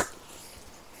Toots.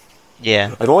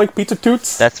 Yeah. I don't like Pizza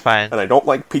Toots. That's fine. And I don't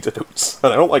like Pizza Toots.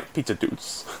 And I don't like Pizza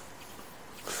Toots.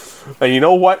 And you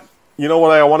know what? You know what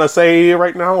I want to say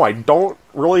right now? I don't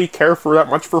really care for that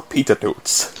much for Pizza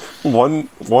Toots. One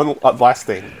last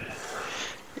thing.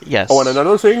 Yes. Oh, and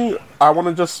another thing, I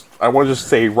want to just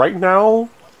say right now,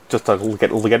 just to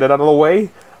get it out of the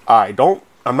way, I'm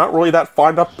not really that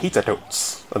fond of Pizza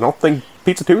Toots. I don't think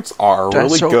Pizza Toots are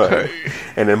really good.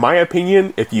 And in my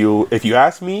opinion, if you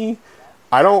ask me,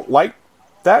 I don't like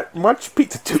that much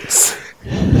Pizza Toots.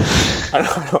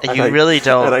 Really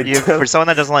don't. For someone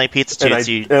that doesn't like Pizza Toots,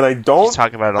 you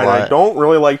talk about it a lot. I don't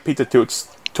really like Pizza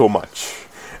Toots too much.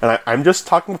 And I'm just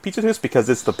talking with Pizza Toots because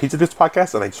it's the Pizza Toots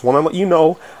podcast, and I just want to let you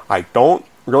know I don't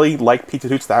really like Pizza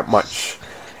Toots that much.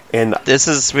 And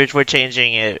we're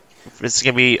changing it. It's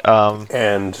gonna be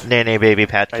and Nene Baby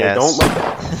podcast. I don't like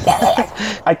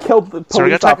I killed the police officer. So we're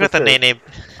gonna talk about the Nene.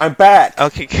 I'm back.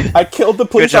 Okay, good. I killed the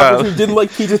police officer who didn't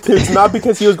like Pizza Toots, not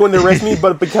because he was going to arrest me,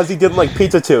 but because he didn't like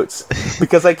Pizza Toots.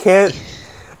 Because I can't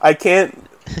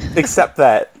accept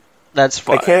that. That's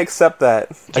fine. I can't accept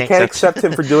that. I can't accept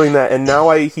him for doing that, and now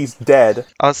he's dead.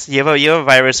 Also, you have a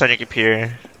virus on your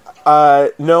computer.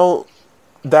 No,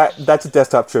 that's a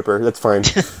desktop tripper. That's fine.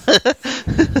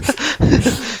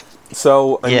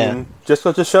 So, I mean, just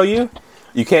to show you,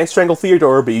 you can't strangle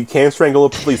Theodore, but you can strangle a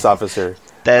police officer.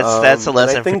 That's the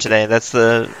lesson for today. That's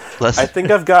the lesson. I think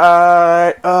I've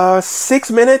got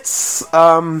 6 minutes.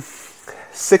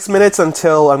 6 minutes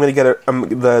until I'm gonna get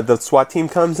the SWAT team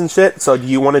comes and shit. So do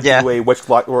you want to do a which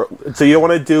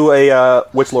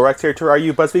Lorax character are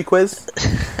you BuzzFeed quiz?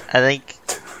 I think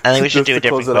we should do a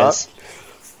different quiz.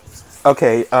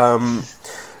 Okay.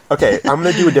 Okay. I'm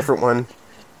gonna do a different one.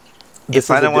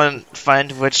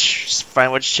 Find which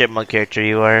chipmunk character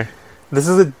you are. This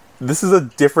is a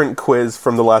different quiz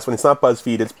from the last one. It's not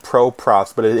BuzzFeed. It's Pro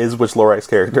Props, but it is which Lorax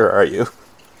character are you?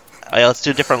 Right, let's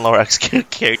do a different Lorax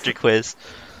character quiz.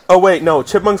 Oh wait, no.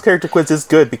 Chipmunk's character quiz is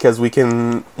good because I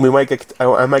might get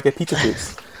Pizza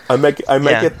Toots. I might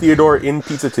get Theodore in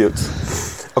Pizza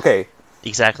Toots. Okay.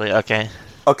 Exactly. Okay.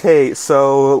 Okay,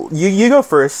 so you go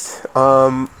first.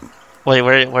 Wait,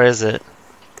 where is it?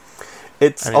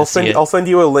 I'll send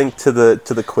you a link to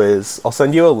the quiz. I'll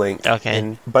send you a link.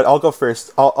 Okay. But I'll go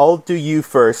first. I'll do you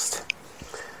first.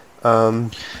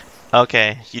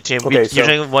 Okay, Okay, you're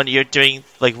doing one. You're doing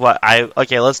like what I.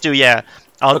 Okay, let's do. Yeah,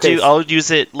 I'll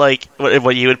use it like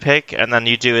what you would pick, and then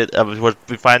you do it. What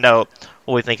we find out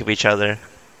what we think of each other.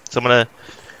 So I'm gonna.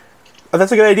 Oh,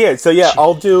 that's a good idea. So yeah,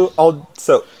 You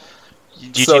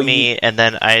do me, and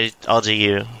then I'll do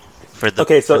you for the.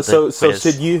 Okay, so for the quiz.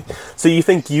 should you? So you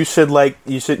think you should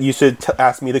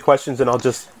ask me the questions, and I'll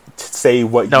just say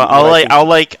what? No,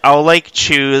 I'll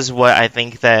choose what I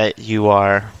think that you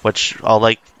are, which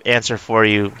I'll answer for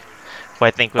you. What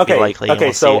I think would be likely. Okay,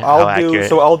 we'll see how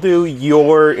accurate. I'll do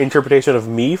your interpretation of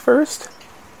me first.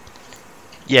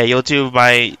 Yeah, you'll do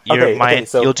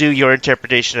you'll do your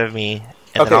interpretation of me,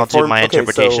 and then I'll do my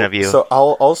interpretation of you. So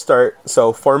I'll start.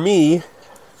 So for me,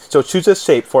 choose a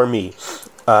shape for me.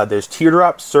 There's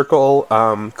teardrop, circle,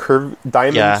 curve,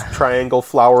 diamond, triangle,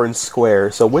 flower, and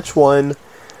square. So which one?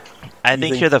 I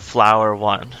think you're the flower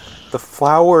one. The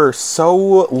flower,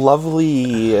 so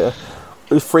lovely,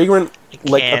 fragrant,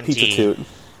 like a pizza toot.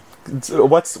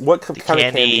 What kind of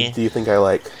candy do you think I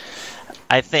like?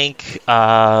 I think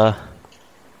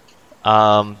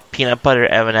peanut butter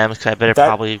M&Ms. Cause I bet it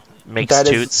probably makes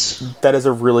toots. That is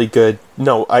a really good.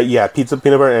 No, pizza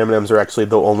peanut butter M&Ms are actually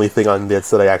the only thing on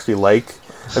this that I actually like.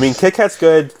 I mean, Kit Kat's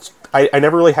good. I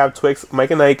never really have Twix.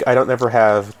 Mike and Ike, I don't never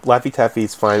have. Laffy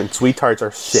Taffy's fine. And Sweet Tarts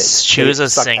are shit. Choose a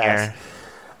singer.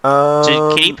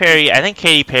 Did Katy Perry? I think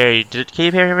Katy Perry. Did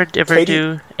Katy Perry ever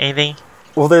do anything?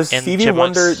 Well, there's Stevie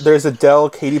Wonder. There's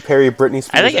Adele, Katy Perry, Britney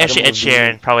Spears. I think actually Ed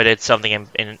Sheeran probably did something in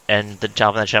the Alvin and the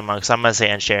Chipmunks. I'm gonna say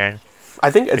Ed Sheeran. I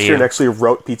think Ed Sheeran actually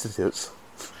wrote Pizza Toots.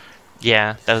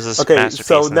 Yeah, that was his masterpiece.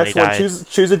 So next one,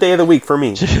 choose a day of the week for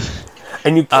me.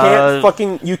 And you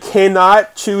can't you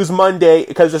cannot choose Monday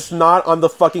because it's not on the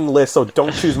fucking list. So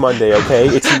don't choose Monday, okay?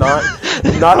 It's not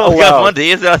allowed. God, Monday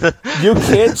is not... You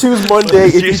can't choose Monday.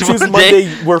 If you choose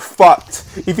Monday, we're fucked.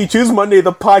 If you choose Monday,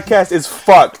 the podcast is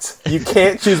fucked. You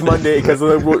can't choose Monday because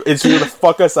it's going to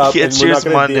fuck us up. Can't choose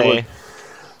Monday.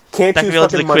 Can't choose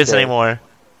fucking Monday. Quiz anymore.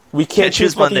 We can't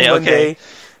choose Monday. Okay.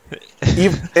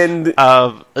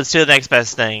 Let's do the next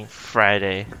best thing.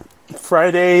 Friday,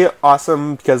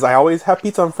 awesome, because I always have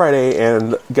pizza on Friday,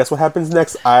 and guess what happens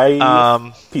next?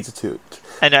 Pizza toot.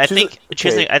 And I think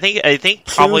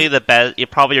probably the best.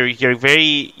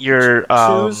 Your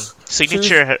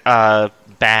signature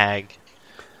bag.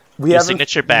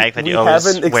 Signature bag that you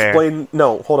always wear.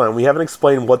 No, hold on. We haven't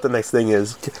explained what the next thing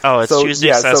is. Oh, it's choose an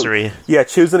accessory.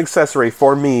 Choose an accessory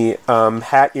for me.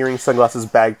 Hat, earrings, sunglasses,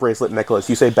 bag, bracelet, necklace.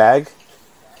 You say bag?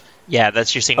 Yeah,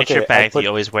 that's your signature bag that you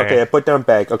always wear. Okay, I put down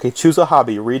bag. Okay, choose a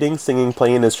hobby. Reading, singing,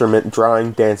 playing an instrument,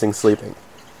 drawing, dancing, sleeping.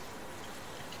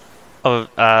 Oh,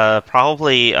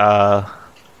 probably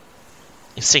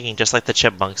singing, just like the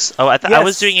Chipmunks. Oh, I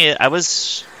was doing it. I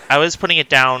was putting it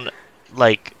down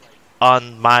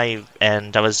on my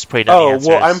end. I was putting down the answers.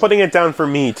 Well, I'm putting it down for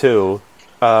me too.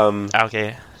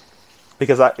 Okay.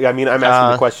 Because I'm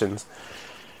asking the questions.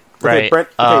 Okay, right.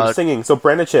 Singing. So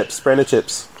brand of chips.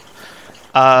 Fritos.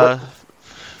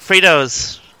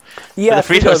 Yeah,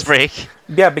 the Fritos break.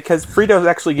 Yeah, because Fritos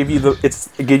actually give you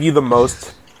the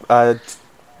most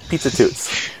pizza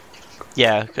toots.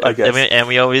 Yeah, I guess.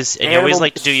 you always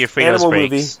like to do your Fritos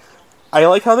breaks. Movie. I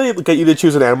like how they get you to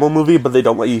choose an animal movie, but they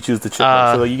don't let you choose the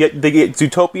chipmunk. So they get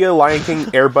Zootopia, Lion King,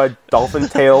 Air Bud, Dolphin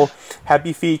Tale,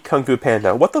 Happy Feet, Kung Fu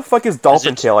Panda. What the fuck is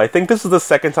Dolphin Tale? I think this is the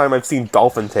second time I've seen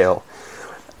Dolphin Tale.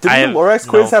 Didn't the Lorax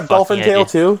quiz have Dolphin Tale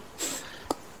too?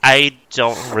 I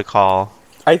don't recall.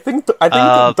 I think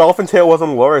the Dolphin Tale was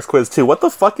on Lorax quiz too. What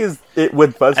the fuck is it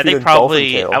with BuzzFeed I think and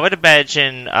probably, Dolphin Tale? I would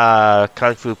imagine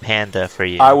Kung Fu Panda for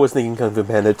you. I was thinking Kung Fu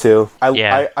Panda too.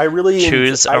 I really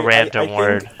choose a random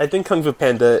word. I think Kung Fu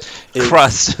Panda is...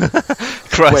 Crust.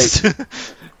 Crust. Wait.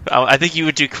 I think you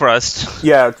would do crust.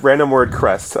 Yeah, random word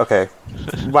crust. Okay.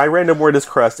 My random word is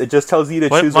crust. It just tells you to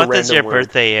choose a random word. What month is your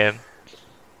birthday in?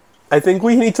 I think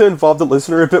we need to involve the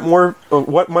listener a bit more.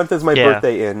 What month is my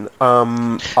birthday in?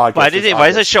 August. Why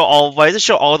does it show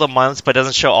all the months but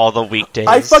doesn't show all the weekdays?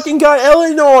 I fucking got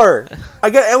Eleanor. I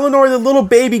got Eleanor, the little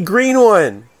baby green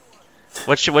one.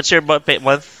 What's your month?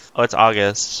 Oh, it's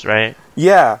August, right?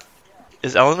 Yeah.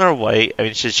 Is Eleanor white? I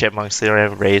mean, she's chipmunks. They don't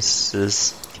have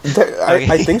races.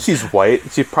 I think she's white.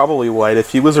 She's probably white.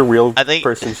 If she was a real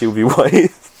person, she would be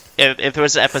white. If there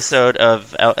was an episode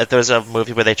if there was a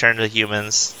movie where they turned into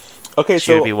humans. Okay,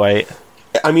 she would be white.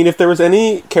 I mean, if there was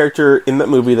any character in that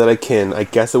movie that I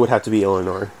guess it would have to be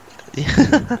Eleanor.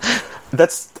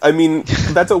 That's a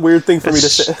weird thing for me to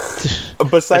say.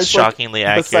 Besides, shockingly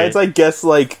accurate. Besides, I guess,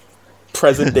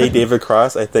 present day David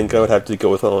Cross, I think I would have to go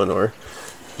with Eleanor.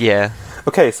 Yeah.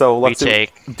 Okay, so let's do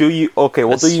you. Okay,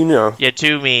 well, do you know? Yeah,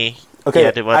 do me. Okay,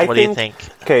 yeah, what do you think?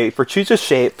 Okay, for choose a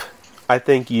shape, I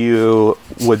think you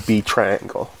would be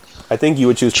triangle. I think you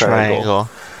would choose triangle.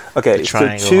 Okay,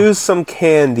 so choose some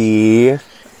candy.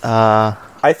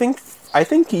 I think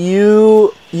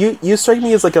you strike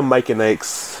me as like a Mike and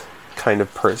Ike's kind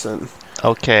of person.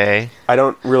 Okay. I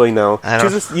don't really know.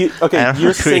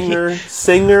 You're singer.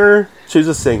 Choose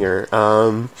a singer.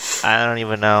 I don't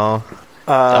even know.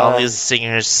 All these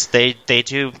singers, they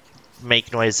do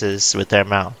make noises with their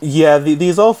mouth. Yeah,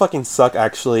 these all fucking suck.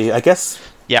 Actually, I guess.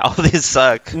 Yeah, all these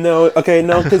suck. No,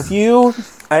 because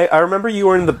I remember you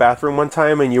were in the bathroom one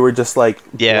time and you were just like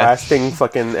blasting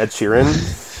fucking Ed Sheeran.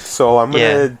 So I'm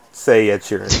gonna say Ed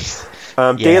Sheeran.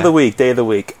 Day of the week.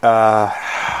 I'm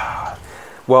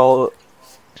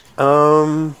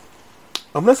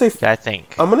gonna say. I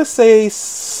think I'm gonna say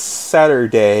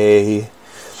Saturday.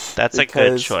 That's a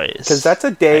good choice. Because that's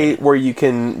a day where you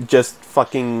can just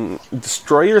fucking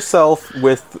destroy yourself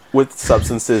with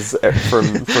substances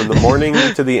from the morning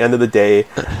to the end of the day,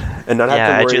 and not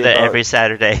have to worry. I do that every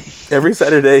Saturday. Every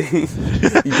Saturday,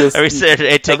 every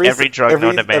Saturday I take every drug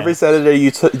known to man. Every Saturday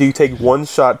you take one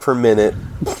shot per minute,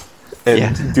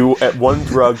 and do at one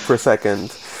drug per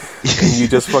second. And you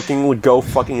just fucking go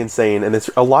fucking insane, and it's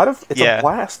a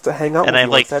blast to hang out. And with I have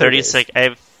like 30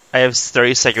 I have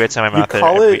 30 cigarettes in my mouth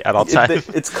at all times.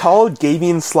 It's called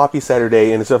Gaming Sloppy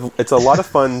Saturday, and it's a lot of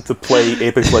fun to play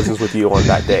Apex Legends with you on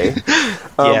that day.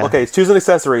 Okay, choose an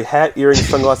accessory: hat, earrings,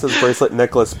 sunglasses, bracelet,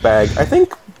 necklace, bag. I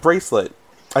think bracelet.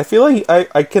 I feel like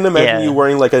I can imagine you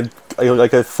wearing like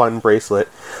a fun bracelet.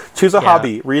 Choose a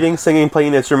hobby: reading, singing, playing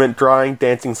an instrument, drawing,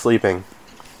 dancing, sleeping.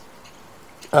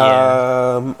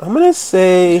 I'm gonna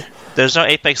say there's no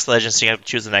Apex Legends, so you have to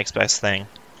choose the next best thing.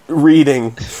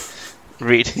 Reading.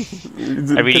 Reading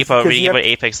about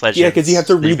Apex Legends. Yeah, because you have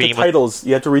to read the titles.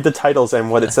 You have to read the titles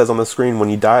and what it says on the screen when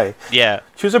you die. Yeah.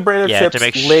 Choose a brand of chips: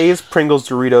 Lay's, Pringles,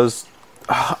 Doritos.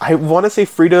 I want to say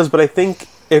Fritos, but I think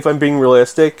if I'm being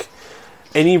realistic,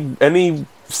 any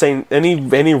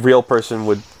real person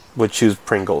would choose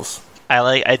Pringles.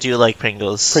 I do like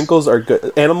Pringles. Pringles are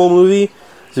good. Animal movie.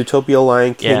 Zootopia,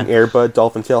 Lion King, Air Bud,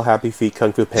 Dolphin Tail, Happy Feet,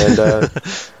 Kung Fu Panda.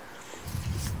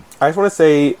 I just want to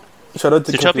say, shout out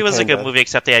to Kung Fu Panda. Zootopia was a good movie,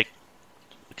 except they had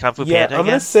Kung Fu Panda. I'm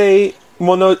gonna say,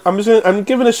 I'm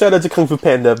giving a shout out to Kung Fu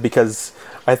Panda because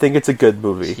I think it's a good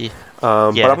movie.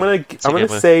 But I'm gonna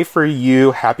say for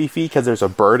you, Happy Feet, because there's a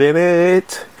bird in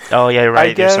it. Oh yeah, you're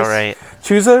right. You're so right.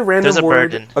 Choose a random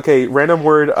word. Bird Okay, random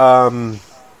word.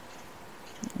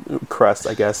 Crust,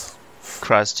 I guess.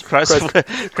 Crust is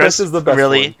the best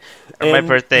really one. My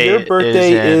birthday your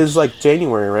birthday is like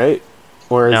January, right?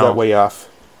 Or is that way off?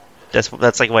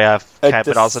 That's like way off,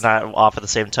 but also not off at the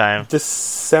same time.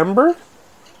 December.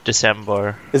 Is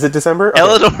it December? Okay.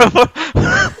 Eleanor.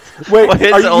 Wait,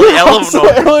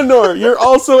 Eleanor? You're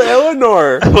also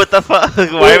Eleanor. What the fuck?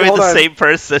 Why are we the same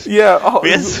person? Yeah,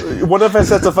 one of us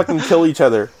has to fucking kill each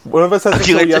other. One of us has to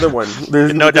kill the other one. There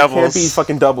can't be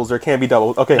fucking doubles. There can't be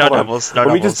doubles. Okay, hold on.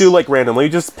 Let me just do like random. Let me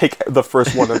just pick the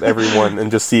first one of everyone and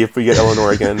just see if we get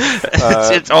Eleanor again.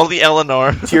 It's only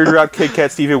Eleanor. Teardrop, Kit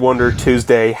Kat, Stevie Wonder,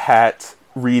 Tuesday, hat,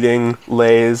 reading,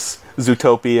 Lay's,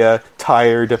 Zootopia,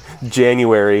 tired,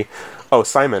 January. Oh,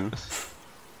 Simon.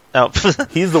 Oh,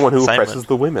 he's the one who oppresses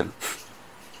the women.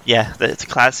 Yeah, it's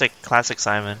classic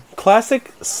Simon.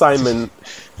 Classic Simon.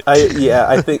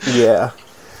 I think.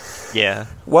 Yeah.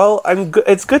 Well,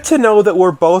 it's good to know that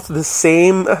we're both the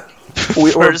same.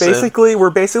 We're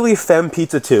basically femme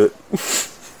pizza toot.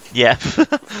 Yeah.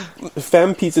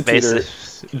 Femme pizza tutor,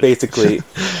 basically.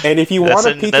 And if you want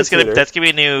a pizza tutor, that's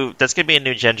gonna be a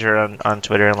new gender on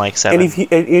Twitter in like 7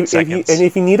 seconds. And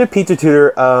if you need a pizza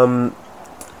tutor,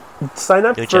 sign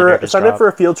up for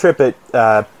a field trip at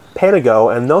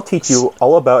Panago, and they'll teach you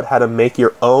all about how to make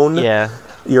your own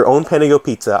Panago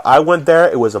pizza. I went there;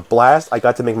 it was a blast. I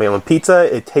got to make my own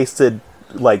pizza. It tasted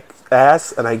like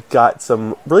ass, and I got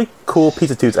some really cool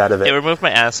pizza toots out of it. They removed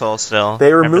my asshole still. I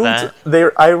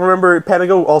remember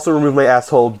Panago also removed my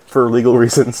asshole for legal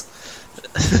reasons.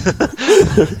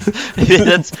 They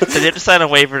had to sign a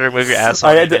waiver to remove your asshole.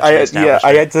 I had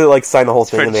to like sign the whole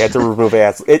thing, and they had to remove my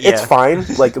asshole. It's fine.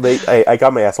 Like I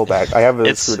got my asshole back. I have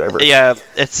a screwdriver. Yeah,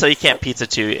 it's so you can't pizza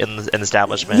to in the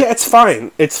establishment. Yeah, it's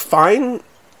fine. It's fine.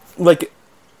 Like,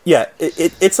 yeah,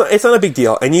 it's not a big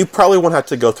deal, and you probably won't have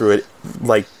to go through it.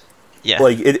 Like,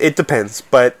 it depends,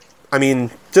 but. I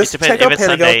mean, just check out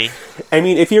Panago. I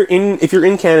mean, if you're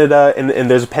in Canada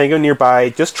and there's a Panago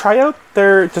nearby, just try out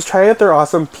their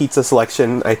awesome pizza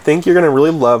selection. I think you're gonna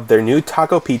really love their new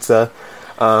taco pizza.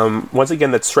 Once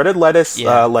again, that's shredded lettuce,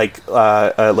 like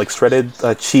shredded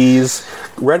cheese,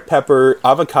 red pepper,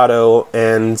 avocado,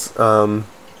 and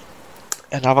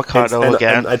And avocado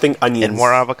again. And I think onions. And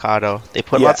more avocado. They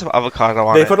put lots of avocado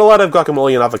on it. They put a lot of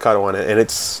guacamole and avocado on it, and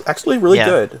it's actually really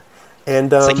good.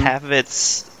 And it's like half of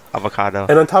it's avocado.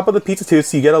 And on top of the pizza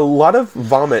toots, you get a lot of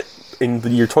vomit in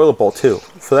your toilet bowl too.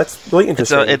 So that's really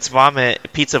interesting. It's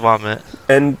vomit, pizza vomit.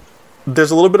 And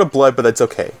there's a little bit of blood, but that's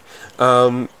okay.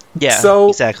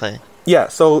 Exactly. Yeah,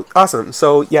 so awesome.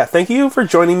 So yeah, thank you for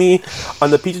joining me on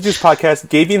the Pizza Toots podcast.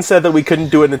 Gavian said that we couldn't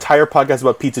do an entire podcast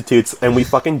about Pizza Toots, and we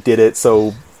fucking did it.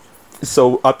 So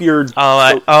up your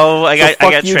I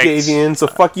got you, tricked. Gavian. So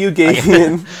fuck you,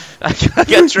 Gavian. I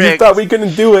got tricked. You thought we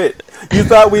couldn't do it. You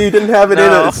thought we didn't have it in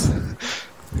us.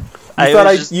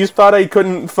 You thought I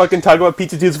couldn't fucking talk about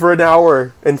Pizza Toots for an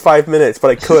hour and 5 minutes, but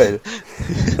I could.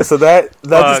 So that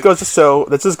just goes to show.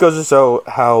 That just goes to show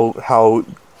how.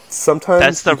 Sometimes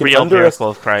that's the real miracle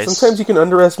of Christ. Sometimes you can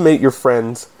underestimate your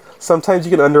friends. Sometimes you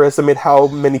can underestimate how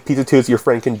many pizza toots your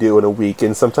friend can do in a week,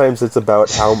 and sometimes it's about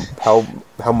how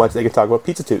much they can talk about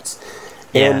pizza toots.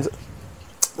 Yeah. And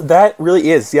that really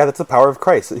is, that's the power of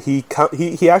Christ. He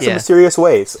acts in mysterious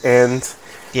ways, and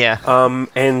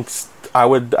and I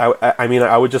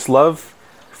would just love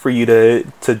for you to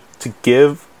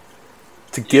give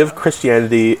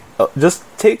Christianity, just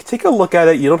take a look at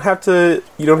it. You don't have to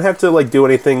like do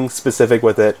anything specific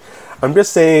with it. I'm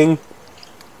just saying,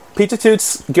 Pizza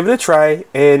Toots, give it a try,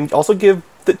 and also give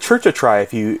the church a try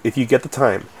if you get the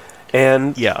time.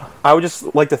 And I would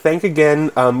just like to thank again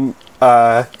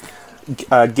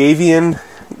Gavian,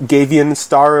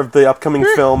 star of the upcoming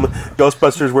film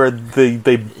Ghostbusters, where they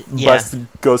bust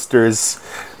ghosters,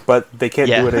 but they can't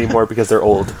do it anymore because they're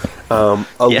old.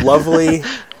 Lovely.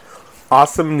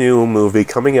 Awesome new movie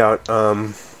coming out.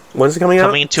 When is it coming out?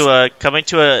 Coming to a.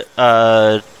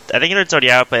 I think it's already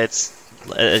out, but it's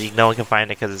no one can find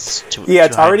it because it's too. Yeah,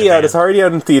 it's already out. It's already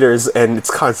out in theaters, and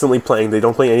it's constantly playing. They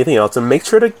don't play anything else. And make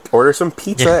sure to order some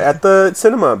pizza at the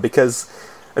cinema, because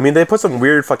they put some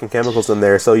weird fucking chemicals in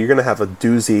there, so you're gonna have a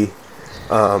doozy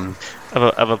of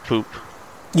a poop.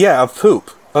 Yeah, of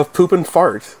poop and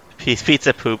fart.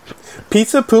 Pizza poop.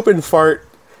 Pizza poop and fart.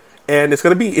 And it's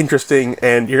going to be interesting,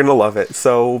 and you're going to love it.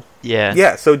 So,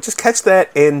 so just catch that,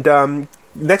 and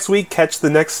next week, catch the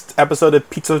next episode of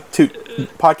Pizza Toot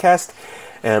Podcast,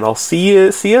 and I'll see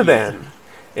you then.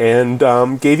 And,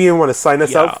 Gavian, want to sign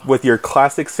us out with your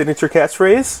classic signature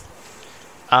catchphrase?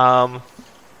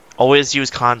 Always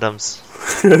use condoms.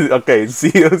 Okay,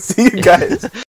 see you guys.